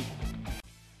 Maybe.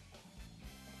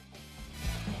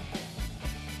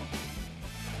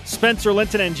 Spencer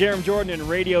Linton and Jerem Jordan in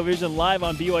Radio Vision live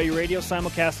on BYU Radio,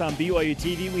 simulcast on BYU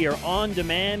TV. We are on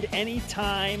demand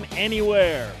anytime,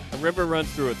 anywhere. A river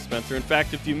runs through it, Spencer. In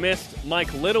fact, if you missed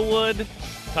Mike Littlewood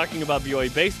talking about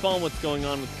BYU baseball and what's going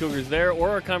on with the Cougars there, or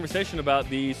our conversation about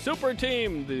the super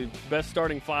team, the best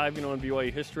starting 5, in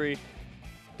BYU history,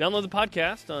 download the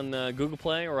podcast on Google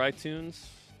Play or iTunes,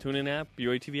 TuneIn app,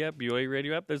 BYU TV app, BYU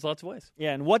Radio app. There's lots of ways.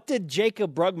 Yeah, and what did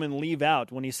Jacob Brugman leave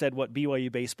out when he said what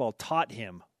BYU baseball taught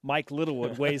him? Mike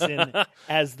Littlewood weighs in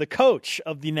as the coach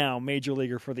of the now major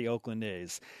leaguer for the Oakland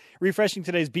A's. Refreshing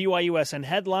today's BYUSN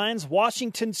headlines,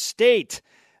 Washington State,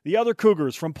 the other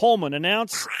Cougars from Pullman,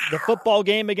 announce the football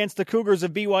game against the Cougars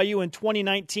of BYU in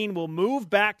 2019 will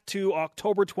move back to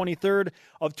October 23rd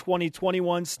of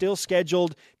 2021, still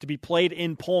scheduled to be played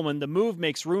in Pullman. The move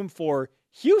makes room for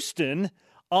Houston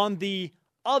on the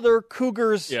other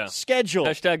Cougars schedule.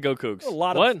 Hashtag Go Cougs. A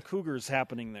lot of Cougars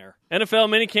happening there. NFL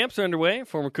mini camps are underway.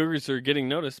 Former Cougars are getting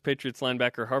noticed. Patriots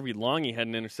linebacker Harvey Longy had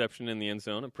an interception in the end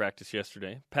zone at practice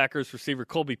yesterday. Packers receiver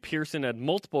Colby Pearson had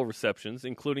multiple receptions,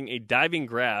 including a diving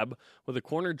grab with a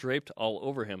corner draped all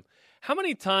over him. How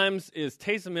many times is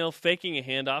Taysom Hill faking a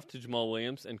handoff to Jamal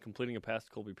Williams and completing a pass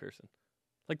to Colby Pearson?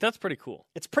 That's pretty cool.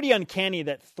 It's pretty uncanny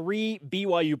that 3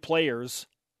 BYU players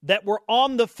that were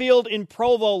on the field in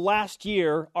Provo last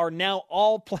year are now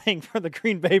all playing for the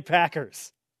Green Bay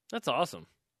Packers. That's awesome.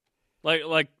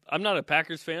 Like I'm not a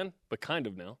Packers fan, but kind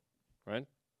of now, right?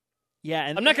 Yeah,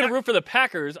 and I'm not going to root for the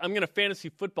Packers. I'm going to fantasy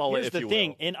football it, if you will. Here's the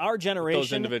thing. In our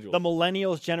generation, the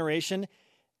millennials generation,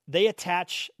 they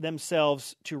attach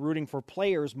themselves to rooting for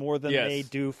players more than they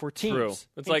do for teams. True.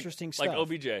 It's interesting stuff. Like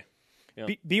OBJ. Yeah.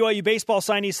 BYU baseball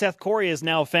signee Seth Corey is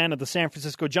now a fan of the San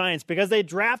Francisco Giants because they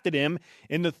drafted him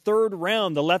in the 3rd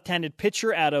round, the left-handed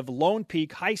pitcher out of Lone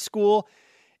Peak High School.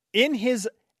 In his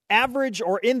average,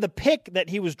 or in the pick that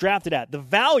he was drafted at, the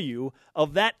value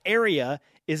of that area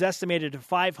is estimated to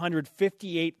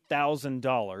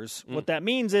 $558,000. What that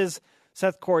means is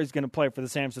Seth Corey is going to play for the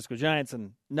San Francisco Giants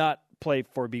and not play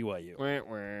for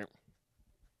BYU.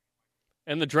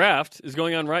 And the draft is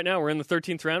going on right now. We're in the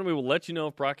 13th round. We will let you know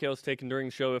if Brock Hale is taken during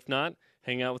the show. If not,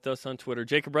 hang out with us on Twitter.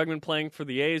 Jacob Brugman playing for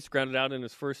the A's, grounded out in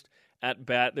his first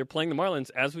at-bat. They're playing the Marlins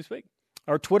as we speak.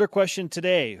 Our Twitter question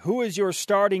today, who is your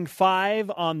starting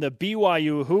 5 on the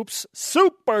BYU Hoops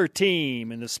Super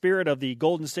Team in the spirit of the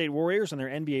Golden State Warriors and their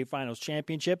NBA Finals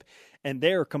championship and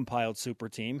their compiled Super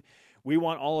Team? We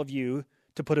want all of you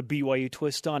to put a BYU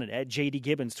twist on it. At JD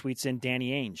Gibbons tweets in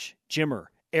Danny Ainge, Jimmer,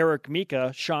 Eric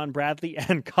Mika, Sean Bradley,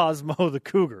 and Cosmo the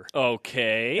Cougar.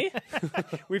 Okay.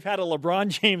 We've had a LeBron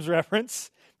James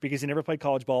reference because he never played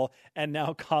college ball, and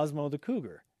now Cosmo the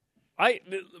Cougar.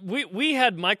 We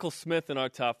had Michael Smith in our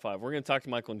top 5. We're going to talk to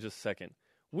Michael in just a second.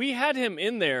 We had him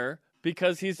in there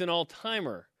because he's an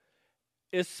all-timer,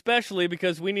 especially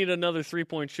because we need another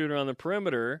three-point shooter on the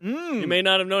perimeter. You may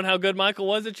not have known how good Michael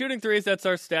was at shooting threes. That's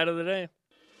our stat of the day.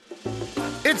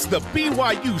 It's the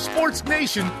BYU Sports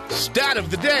Nation stat of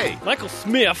the day. Michael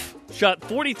Smith shot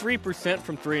 43%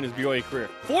 from 3 in his BYU career.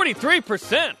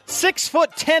 43%!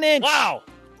 6'10". Wow!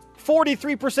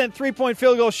 43% three-point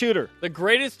field goal shooter. The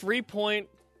greatest forward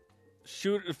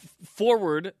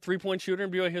three-point shooter in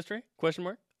BYU history? Question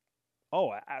mark?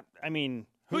 Oh, I mean,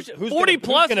 who's 40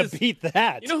 plus going to beat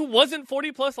that? You know who wasn't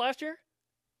 40 plus last year?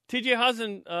 TJ Haas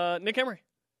and Nick Emery.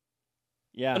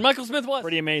 Yeah. And Michael Smith was.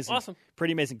 Pretty amazing. Awesome.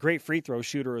 Pretty amazing. Great free throw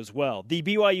shooter as well. The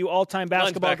BYU all-time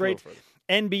basketball great,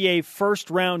 NBA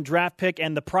first-round draft pick,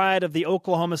 and the pride of the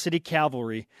Oklahoma City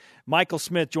Cavalry, Michael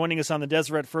Smith, joining us on the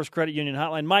Deseret First Credit Union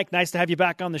Hotline. Mike, nice to have you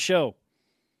back on the show.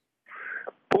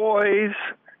 Boys,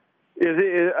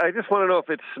 I just want to know if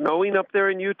it's snowing up there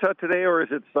in Utah today, or is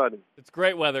it sunny? It's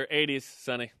great weather, 80s,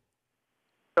 sunny.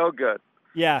 Oh, good.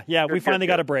 Yeah, we finally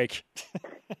got a break.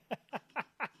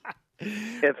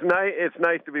 It's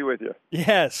nice to be with you.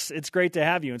 Yes, it's great to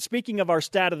have you. And speaking of our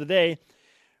stat of the day,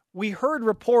 we heard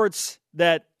reports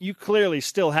that you clearly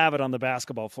still have it on the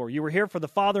basketball floor. You were here for the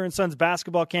father and son's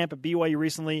basketball camp at BYU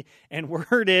recently, and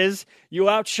word is you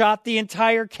outshot the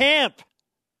entire camp.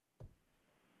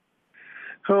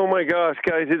 Oh, my gosh,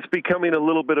 guys, it's becoming a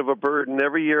little bit of a burden.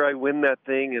 Every year I win that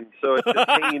thing, and so it's just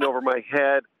hanging over my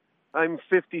head. I'm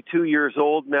 52 years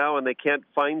old now, and they can't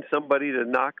find somebody to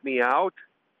knock me out.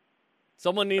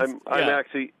 Someone needs.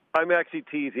 I'm actually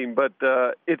teasing, but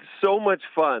it's so much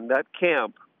fun. That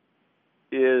camp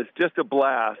is just a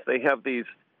blast. They have these,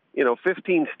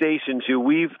 15 stations you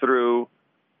weave through,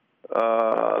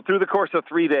 through the course of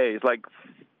 3 days, like,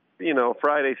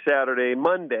 Friday, Saturday,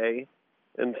 Monday,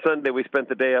 and Sunday we spent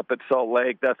the day up at Salt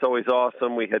Lake. That's always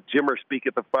awesome. We had Jimmer speak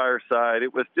at the fireside.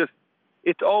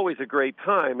 It's always a great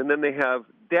time. And then they have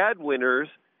dad winners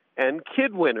and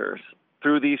kid winners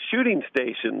through these shooting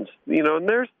stations. And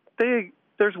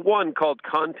there's one called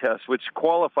Contest, which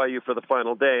qualify you for the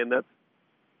final day, and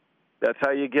that's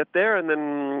how you get there. And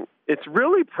then it's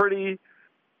really pretty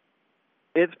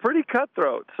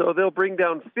cutthroat. So they'll bring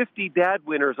down 50 dad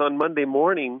winners on Monday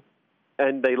morning,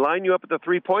 and they line you up at the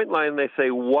three-point line, and they say,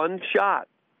 one shot.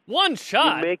 One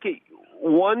shot? You make it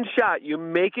one shot. You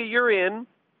make it, you're in.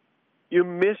 You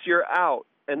miss, you're out.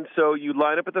 And so you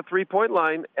line up at the three-point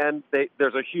line, and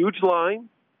there's a huge line.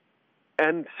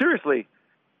 And seriously,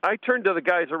 I turned to the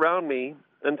guys around me,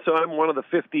 and so I'm one of the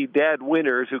 50 dad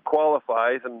winners who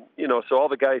qualifies. And, so all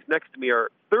the guys next to me are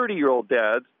 30-year-old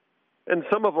dads, and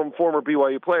some of them former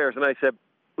BYU players. And I said,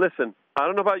 listen, I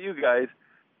don't know about you guys,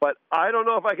 but I don't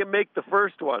know if I can make the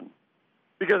first one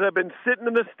because I've been sitting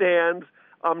in the stands.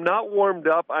 I'm not warmed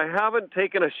up. I haven't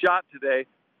taken a shot today.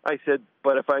 I said,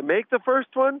 but if I make the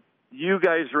first one, you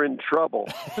guys are in trouble.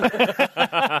 And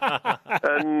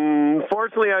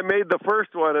fortunately, I made the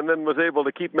first one and then was able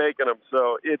to keep making them.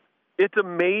 So it's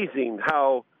amazing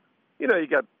how, you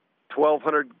got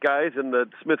 1,200 guys in the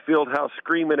Smith Fieldhouse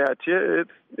screaming at you.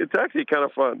 It's actually kind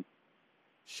of fun.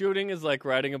 Shooting is like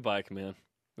riding a bike, man.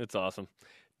 It's awesome.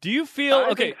 Do you feel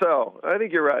I think so. I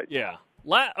think you're right. Yeah.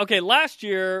 Last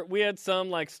year we had some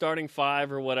like starting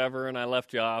five or whatever, and I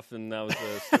left you off, and that was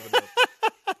a stupid.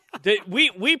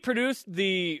 We produced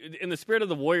in the spirit of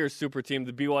the Warriors super team,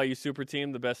 the BYU super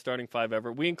team, the best starting five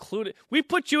ever. We put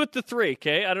you at the three.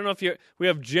 Okay, I don't know if we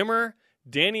have Jimmer,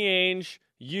 Danny Ainge,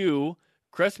 you,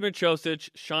 Kresmich Josic,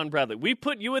 Sean Bradley. We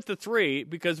put you at the three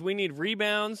because we need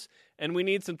rebounds and we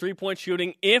need some 3-point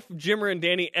shooting if Jimmer and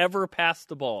Danny ever pass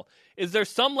the ball. Is there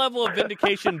some level of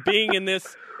vindication being in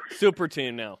this super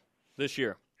team now this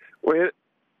year?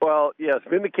 Well, yes,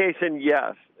 vindication,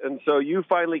 yes. And so you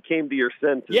finally came to your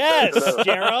senses. Yes,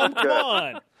 Jerome, come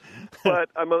on. But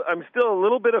I'm still a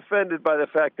little bit offended by the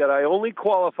fact that I only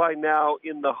qualify now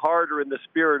in the heart or in the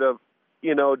spirit of,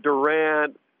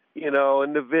 Durant, and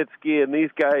Nowitzki and these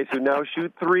guys who now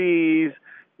shoot threes,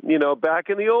 back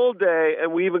in the old day.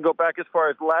 And we even go back as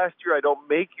far as last year. I don't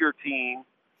make your team.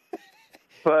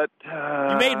 But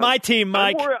you made my team,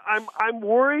 Mike. I'm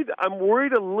worried a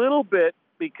little bit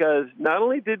because not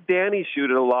only did Danny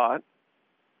shoot it a lot,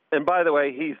 and by the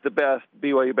way, he's the best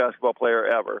BYU basketball player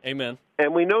ever. Amen.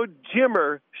 And we know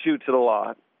Jimmer shoots it a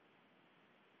lot.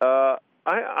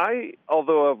 I,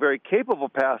 although a very capable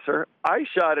passer, I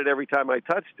shot it every time I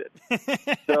touched it.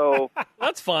 So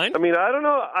that's fine. I mean, I don't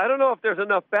know if there's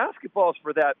enough basketballs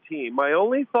for that team. My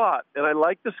only thought, and I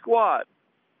like the squad,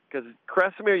 because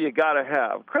Kresimir you got to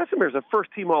have. Kresimir's a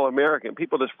first-team All-American.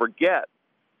 People just forget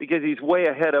because he's way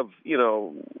ahead of,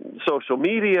 social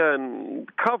media and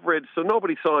coverage, so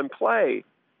nobody saw him play.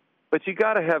 But you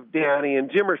got to have Danny,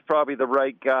 and Jimmer's probably the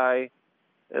right guy.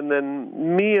 And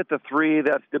then me at the three,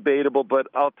 that's debatable, but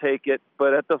I'll take it.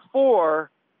 But at the four,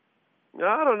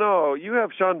 I don't know. You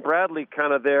have Sean Bradley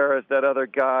kind of there as that other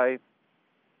guy.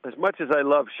 As much as I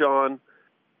love Sean,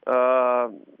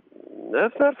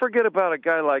 let's not forget about a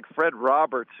guy like Fred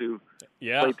Roberts, who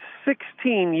played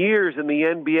 16 years in the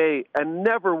NBA and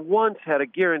never once had a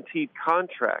guaranteed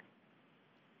contract.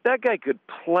 That guy could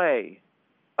play.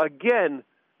 Again,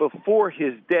 before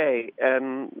his day.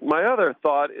 And my other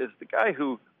thought is the guy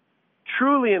who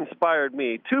truly inspired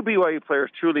me. Two BYU players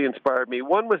truly inspired me.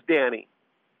 One was Danny.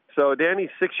 So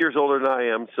Danny's 6 years older than I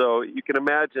am. So you can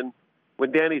imagine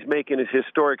when Danny's making his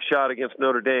historic shot against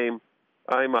Notre Dame,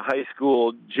 I'm a high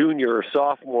school junior or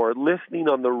sophomore listening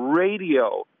on the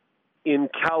radio in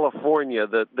California.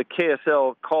 The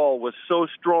KSL call was so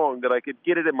strong that I could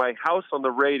get it in my house on the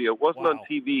radio. It wasn't on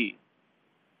TV.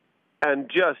 And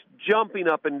just jumping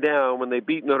up and down when they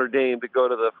beat Notre Dame to go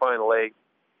to the Final Eight.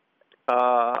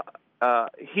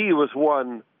 He was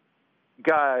one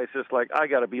guy who's just like, I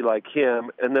got to be like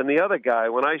him. And then the other guy,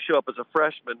 when I show up as a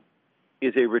freshman,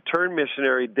 is a return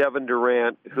missionary, Devin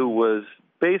Durant, who was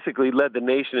basically led the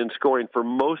nation in scoring for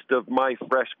most of my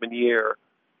freshman year.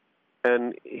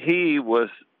 And he was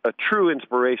a true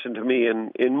inspiration to me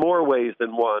in more ways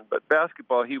than one. But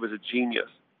basketball, he was a genius.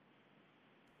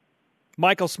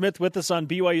 Michael Smith with us on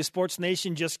BYU Sports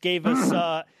Nation just gave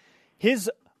us his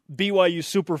BYU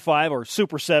Super 5 or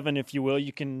Super 7, if you will.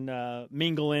 You can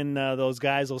mingle in those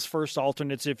guys, those first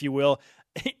alternates, if you will.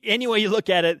 Any way you look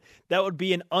at it, that would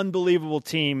be an unbelievable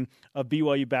team of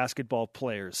BYU basketball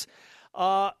players.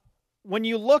 when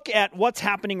you look at what's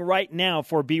happening right now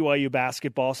for BYU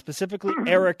basketball, specifically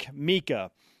Eric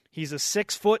Mika, he's a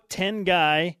 6'10"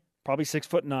 guy, probably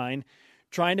 6'9",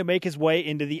 trying to make his way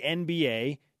into the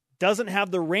NBA. Doesn't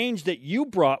have the range that you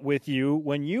brought with you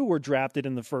when you were drafted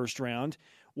in the first round.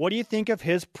 What do you think of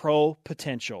his pro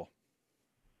potential?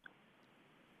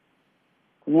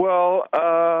 Well,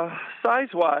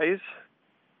 size-wise,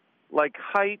 like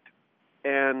height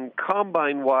and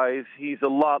combine-wise, he's a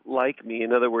lot like me.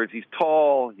 In other words, he's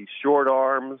tall, he's short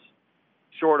arms.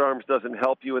 Short arms doesn't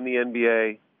help you in the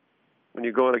NBA when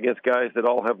you're going against guys that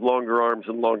all have longer arms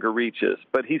and longer reaches.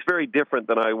 But he's very different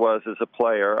than I was as a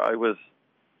player. I was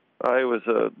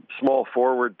a small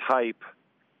forward type.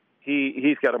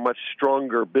 He's got a much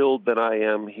stronger build than I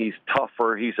am. He's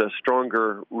tougher. He's a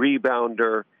stronger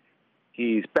rebounder.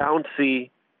 He's bouncy.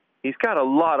 He's got a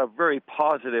lot of very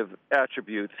positive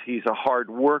attributes. He's a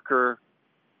hard worker.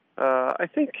 I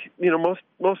think,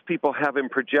 most people have him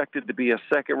projected to be a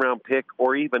second-round pick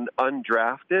or even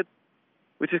undrafted,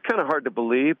 which is kind of hard to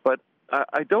believe. But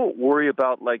I don't worry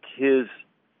about, like, his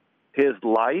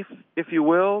life, if you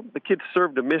will. The kid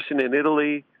served a mission in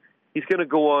Italy. He's going to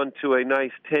go on to a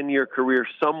nice 10-year career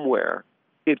somewhere.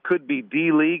 It could be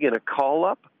D-League in a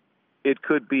call-up. It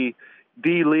could be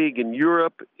D-League in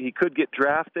Europe. He could get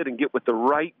drafted and get with the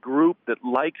right group that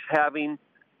likes having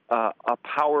a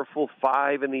powerful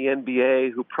five in the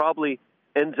NBA who probably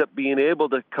ends up being able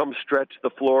to come stretch the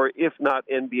floor, if not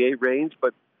NBA range.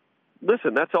 But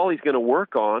listen, that's all he's going to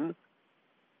work on,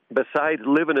 besides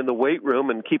living in the weight room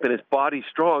and keeping his body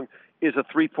strong, is a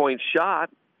three-point shot.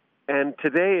 And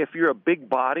today, if you're a big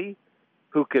body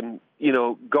who can,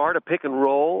 guard a pick and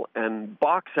roll and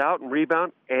box out and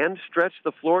rebound and stretch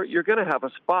the floor, you're going to have a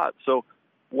spot. So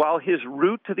while his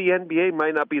route to the NBA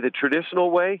might not be the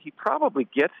traditional way, he probably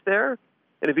gets there.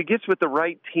 And if he gets with the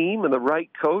right team and the right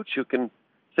coach who can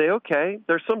say, okay,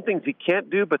 there's some things he can't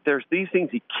do, but there's these things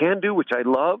he can do, which I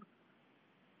love,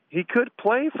 he could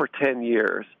play for 10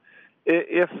 years.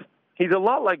 If he's a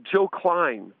lot like Joe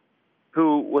Klein,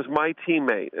 who was my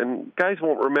teammate, and guys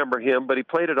won't remember him, but he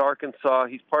played at Arkansas.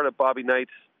 He's part of Bobby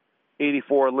Knight's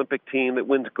 84 Olympic team that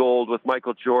wins gold with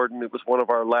Michael Jordan. It was one of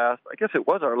our last, I guess it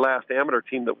was our last amateur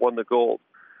team that won the gold.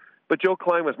 But Joe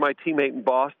Klein was my teammate in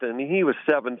Boston. He was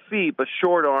 7 feet, but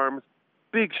short arms,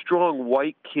 big, strong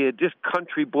white kid, just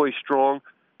country boy strong,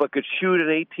 but could shoot an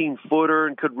 18-footer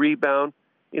and could rebound.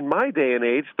 In my day and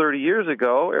age, 30 years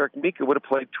ago, Eric Mika would have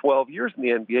played 12 years in the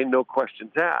NBA, no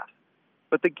questions asked.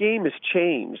 But the game has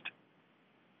changed.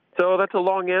 So that's a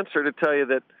long answer to tell you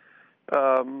that,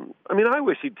 I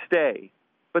wish he'd stay.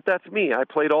 But that's me. I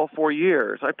played all 4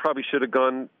 years. I probably should have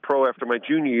gone pro after my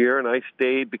junior year, and I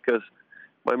stayed because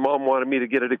my mom wanted me to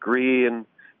get a degree and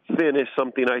finish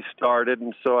something I started,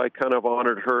 and so I kind of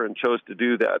honored her and chose to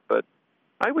do that. But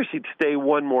I wish he'd stay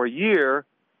one more year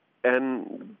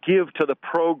and give to the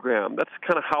program. That's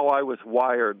kind of how I was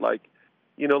wired, like,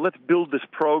 let's build this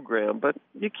program. But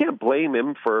you can't blame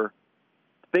him for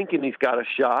thinking he's got a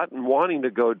shot and wanting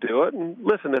to go do it. And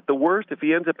listen, at the worst, if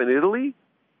he ends up in Italy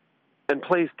and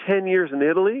plays 10 years in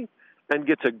Italy and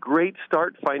gets a great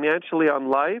start financially on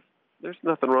life, there's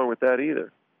nothing wrong with that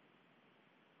either.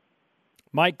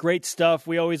 Mike, great stuff.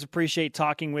 We always appreciate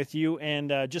talking with you.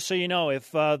 And just so you know,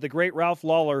 if the great Ralph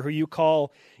Lawler, who you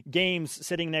call games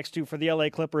sitting next to for the LA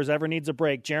Clippers, ever needs a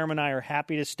break, Jeremy and I are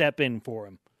happy to step in for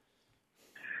him.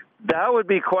 That would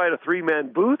be quite a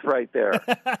three-man booth right there.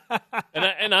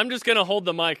 and I'm just going to hold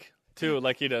the mic, too,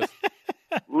 like he does.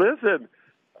 Listen,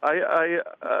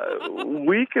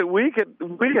 we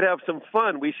could have some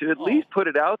fun. We should at least put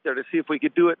it out there to see if we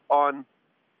could do it on,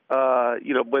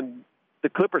 when the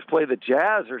Clippers play the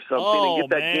Jazz or something, and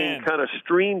get that game kind of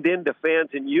streamed into fans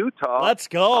in Utah. Let's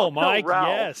go, Mike.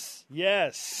 Ralph,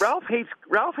 yes. Ralph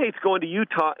hates going to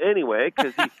Utah anyway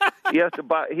because he has to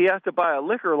buy a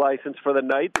liquor license for the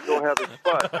night to go have his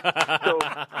fun.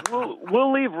 So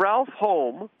we'll leave Ralph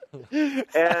home,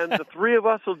 and the three of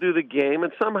us will do the game,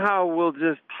 and somehow we'll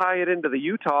just tie it into the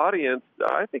Utah audience.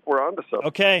 I think we're onto something.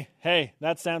 Okay, hey,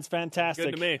 that sounds fantastic.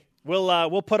 Good to me.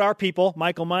 We'll put our people,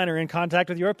 Michael Miner, in contact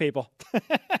with your people.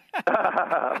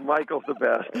 Michael's the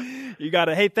best. You got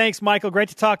it. Hey, thanks, Michael. Great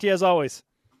to talk to you as always.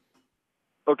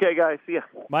 Okay, guys. See ya.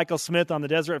 Michael Smith on the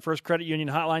Deseret First Credit Union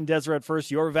Hotline. Deseret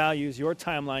First, your values, your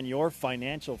timeline, your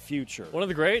financial future. One of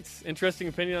the greats. Interesting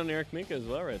opinion on Eric Mika as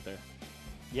well right there.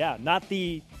 Yeah, not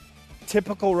the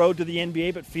typical road to the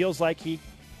NBA, but feels like he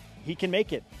can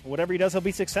make it. Whatever he does, he'll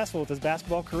be successful with his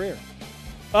basketball career.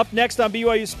 Up next on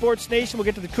BYU Sports Nation, we'll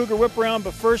get to the Cougar Whip Around,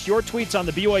 but first, your tweets on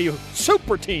the BYU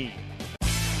Super Team.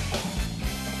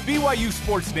 BYU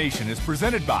Sports Nation is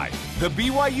presented by The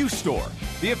BYU Store,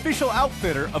 the official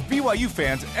outfitter of BYU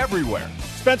fans everywhere.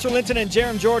 Spencer Linton and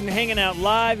Jerem Jordan hanging out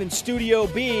live in Studio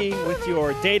B with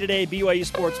your day-to-day BYU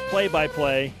sports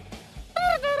play-by-play.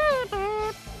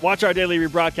 Watch our daily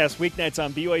rebroadcast weeknights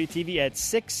on BYU TV at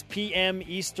 6 p.m.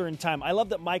 Eastern Time. I love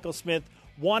that Michael Smith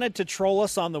wanted to troll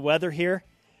us on the weather here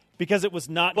because it was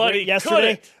not great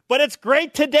yesterday. But it's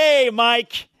great today,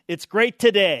 Mike. It's great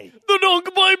today. The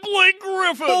dunk by Blake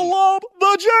Griffin. The lob,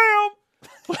 the jam.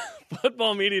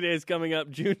 Football Media Day is coming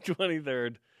up June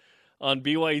 23rd on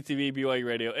BYU TV, BYU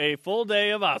Radio. A full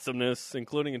day of awesomeness,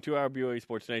 including a 2-hour BYU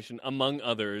Sports Nation, among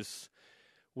others,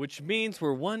 which means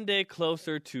we're one day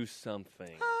closer to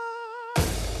something.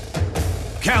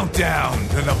 Countdown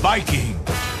to the Viking.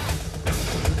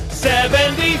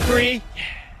 73.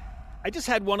 I just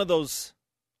had one of those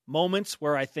moments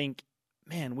where I think,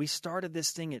 man, we started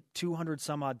this thing at 200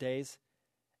 some odd days,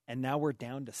 and now we're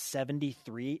down to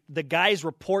 73. The guys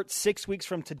report 6 weeks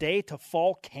from today to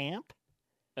fall camp.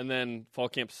 And then fall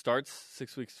camp starts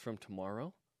 6 weeks from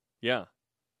tomorrow? Yeah.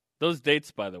 Those dates,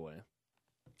 by the way.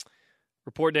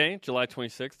 Report day, July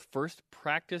 26th. First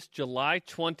practice, July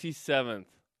 27th.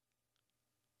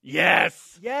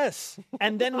 Yes! Yes.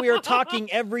 And then we are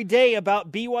talking every day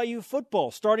about BYU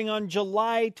football starting on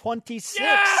July 26th.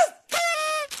 Yes!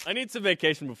 I need some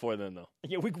vacation before then, though.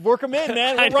 Yeah, we work them in,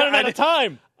 man. We're running out of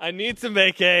time. I need some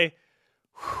vacay.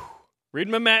 Read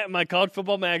my college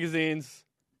football magazines.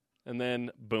 And then,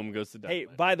 boom, goes to Dynamite.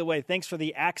 Hey, by the way, thanks for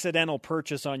the accidental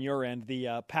purchase on your end,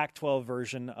 the Pac-12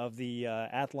 version of the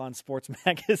Athlon Sports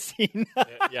Magazine.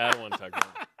 Yeah, I don't want to talk about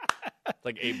it. It's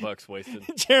like $8 wasted.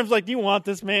 Jerem's like, do you want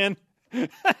this, man?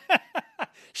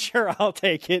 Sure, I'll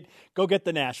take it. Go get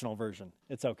the national version.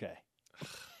 It's okay.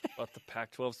 About the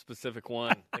Pac-12 specific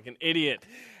one. Like an idiot.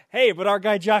 Hey, but our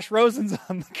guy Josh Rosen's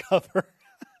on the cover.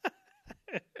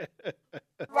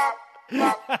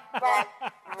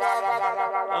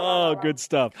 Oh, good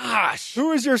stuff. Gosh.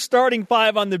 Who is your starting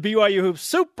five on the BYU Hoops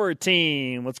Super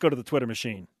Team? Let's go to the Twitter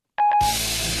machine.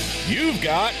 You've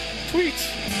got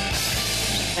tweets.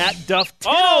 At Duff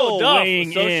Tittle Oh, Duff,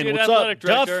 weighing Associate in. What's Athletic up,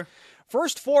 Duff? Director.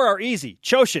 First four are easy.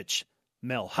 Chosic,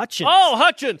 Mel Hutchins. Oh,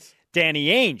 Hutchins. Danny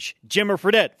Ainge, Jimmer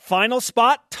Fredette. Final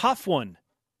spot, tough one.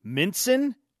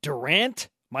 Minson, Durant,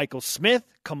 Michael Smith,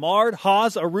 Kamard,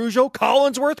 Haas, Arujo,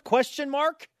 Collinsworth, question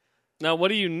mark? Now, what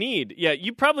do you need? Yeah,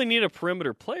 you probably need a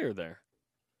perimeter player there.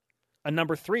 A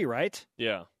number 3, right?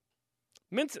 Yeah.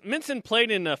 Minson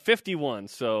played in 51,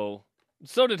 so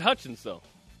did Hutchins, though.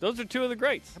 Those are two of the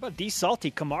greats. How about D. Salty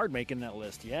Kamard making that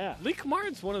list? Yeah. Lee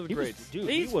Kamard's one of the greats.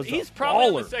 He's probably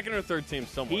on baller. the second or third team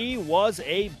somewhere. He was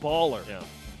a baller. Yeah.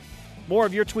 More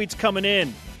of your tweets coming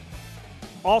in.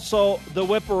 Also, the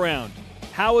whip around.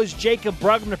 How is Jacob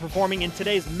Brugman performing in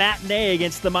today's matinee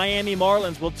against the Miami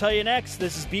Marlins? We'll tell you next.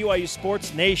 This is BYU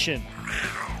Sports Nation.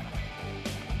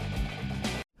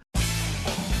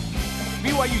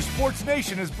 BYU Sports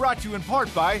Nation is brought to you in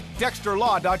part by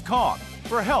DexterLaw.com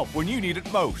for help when you need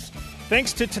it most.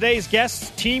 Thanks to today's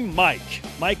guests, Team Mike.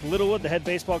 Mike Littlewood, the head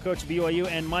baseball coach of BYU,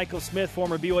 and Michael Smith,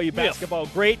 former BYU basketball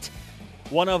great.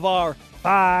 One of our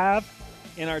 5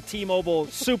 in our T-Mobile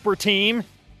super team.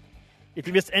 If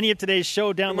you missed any of today's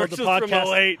show, download the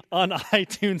podcast on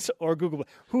iTunes or Google.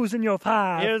 Who's in your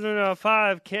 5? Here's in your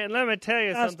 5, Ken. Let me tell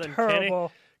you That's something, terrible.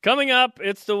 Kenny. Coming up,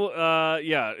 it's the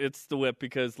whip,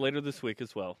 because later this week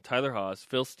as well, Tyler Haas,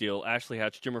 Phil Steele, Ashley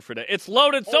Hatch, Jimmer Fredette. It's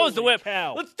loaded, so is the whip.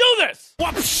 Cow. Let's do this!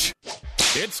 Whoopsh!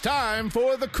 It's time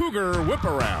for the Cougar Whip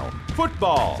Around.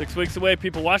 Football. 6 weeks away,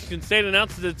 people. Washington State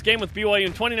announces its game with BYU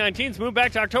in 2019's moved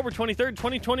back to October 23rd,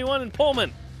 2021 in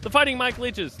Pullman. The Fighting Mike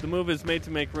Leaches. The move is made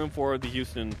to make room for the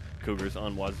Houston Cougars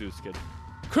on Wazoo's schedule.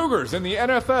 Cougars in the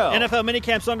NFL. NFL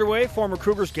minicamps underway. Former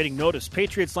Cougars getting noticed.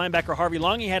 Patriots linebacker Harvey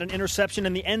Longy had an interception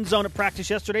in the end zone at practice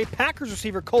yesterday. Packers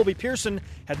receiver Colby Pearson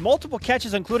had multiple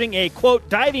catches, including a, quote,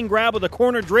 diving grab with a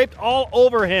corner draped all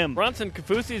over him. Bronson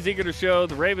Kafusi is eager to show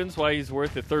the Ravens why he's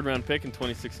worth a third-round pick in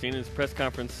 2016. In his press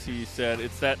conference, he said,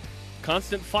 "It's that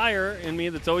constant fire in me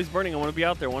that's always burning. I want to be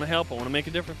out there. I want to help. I want to make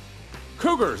a difference."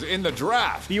 Cougars in the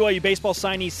draft. BYU baseball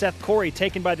signee Seth Corey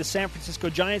taken by the San Francisco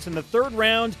Giants in the third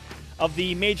round of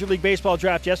the Major League Baseball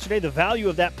draft yesterday. The value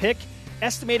of that pick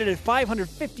estimated at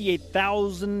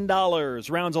 $558,000.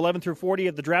 Rounds 11 through 40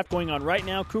 of the draft going on right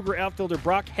now. Cougar outfielder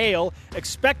Brock Hale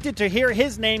expected to hear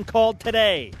his name called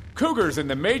today. Cougars in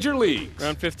the major leagues.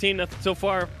 Round 15, nothing so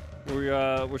far.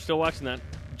 We're still watching that.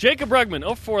 Jacob Brugman,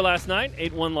 0-4 last night.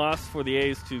 8-1 loss for the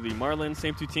A's to the Marlins.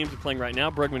 Same two teams are playing right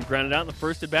now. Brugman grounded out in the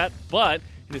first at-bat, but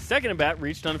in his second at-bat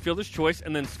reached on a fielder's choice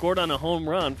and then scored on a home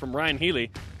run from Ryan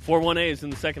Healy 4-1 in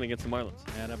the second against the Marlins.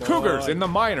 Cougars in the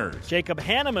minors. Jacob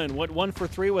Hanneman went 1 for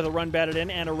 3 with a run batted in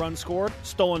and a run scored,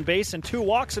 stolen base, and 2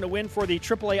 walks in a win for the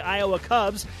AAA Iowa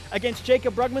Cubs against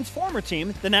Jacob Brugman's former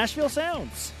team, the Nashville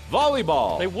Sounds.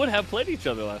 Volleyball. They would have played each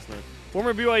other last night.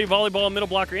 Former BYU volleyball middle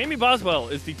blocker Amy Boswell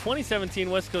is the 2017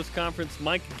 West Coast Conference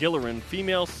Mike Gillerin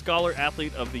Female Scholar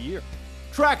Athlete of the Year.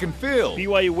 Track and field.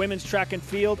 BYU women's track and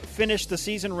field finished the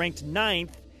season ranked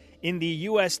 9th in the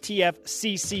USTF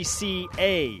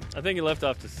CCCA. I think you left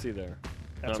off the C there.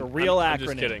 That's a real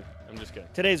acronym. I'm just kidding.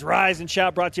 Today's Rise and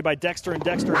Shout brought to you by Dexter and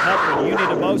Dexter Help when you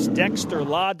need it most.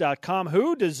 DexterLaw.com.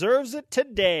 Who deserves it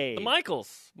today? The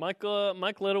Michaels. Mike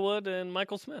Littlewood and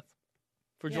Michael Smith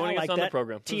for joining us on the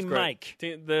program. Team Mike.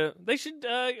 They should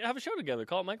have a show together.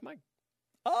 Call it Mike.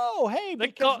 Oh, hey,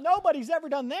 because nobody's ever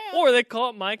done that. Or they call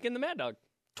it Mike and the Mad Dog.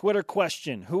 Twitter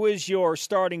question. Who is your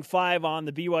starting 5 on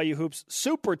the BYU Hoops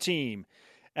super team?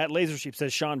 At Laser Sheep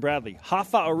says Sean Bradley,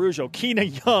 Hafa Arujo, Keena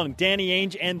Young, Danny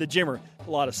Ainge, and the Jimmer.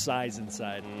 A lot of size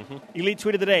inside. Elite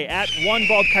tweet of the day at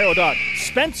 @OneBaldCairo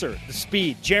Spencer, the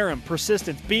speed, Jerem,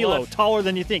 persistence, Bilo, taller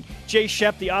than you think, Jay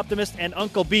Shep, the optimist, and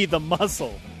Uncle B, the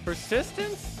muscle.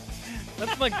 Persistence?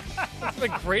 That's my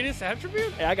greatest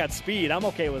attribute? Hey, I got speed. I'm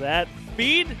okay with that.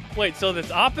 Speed? Wait, so that's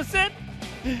opposite?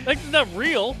 That's not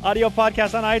real. Audio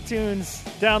podcast on iTunes.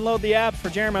 Download the app for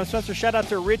Jeremy. I'm Spencer. Shout out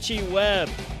to Richie Webb.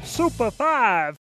 Super 5.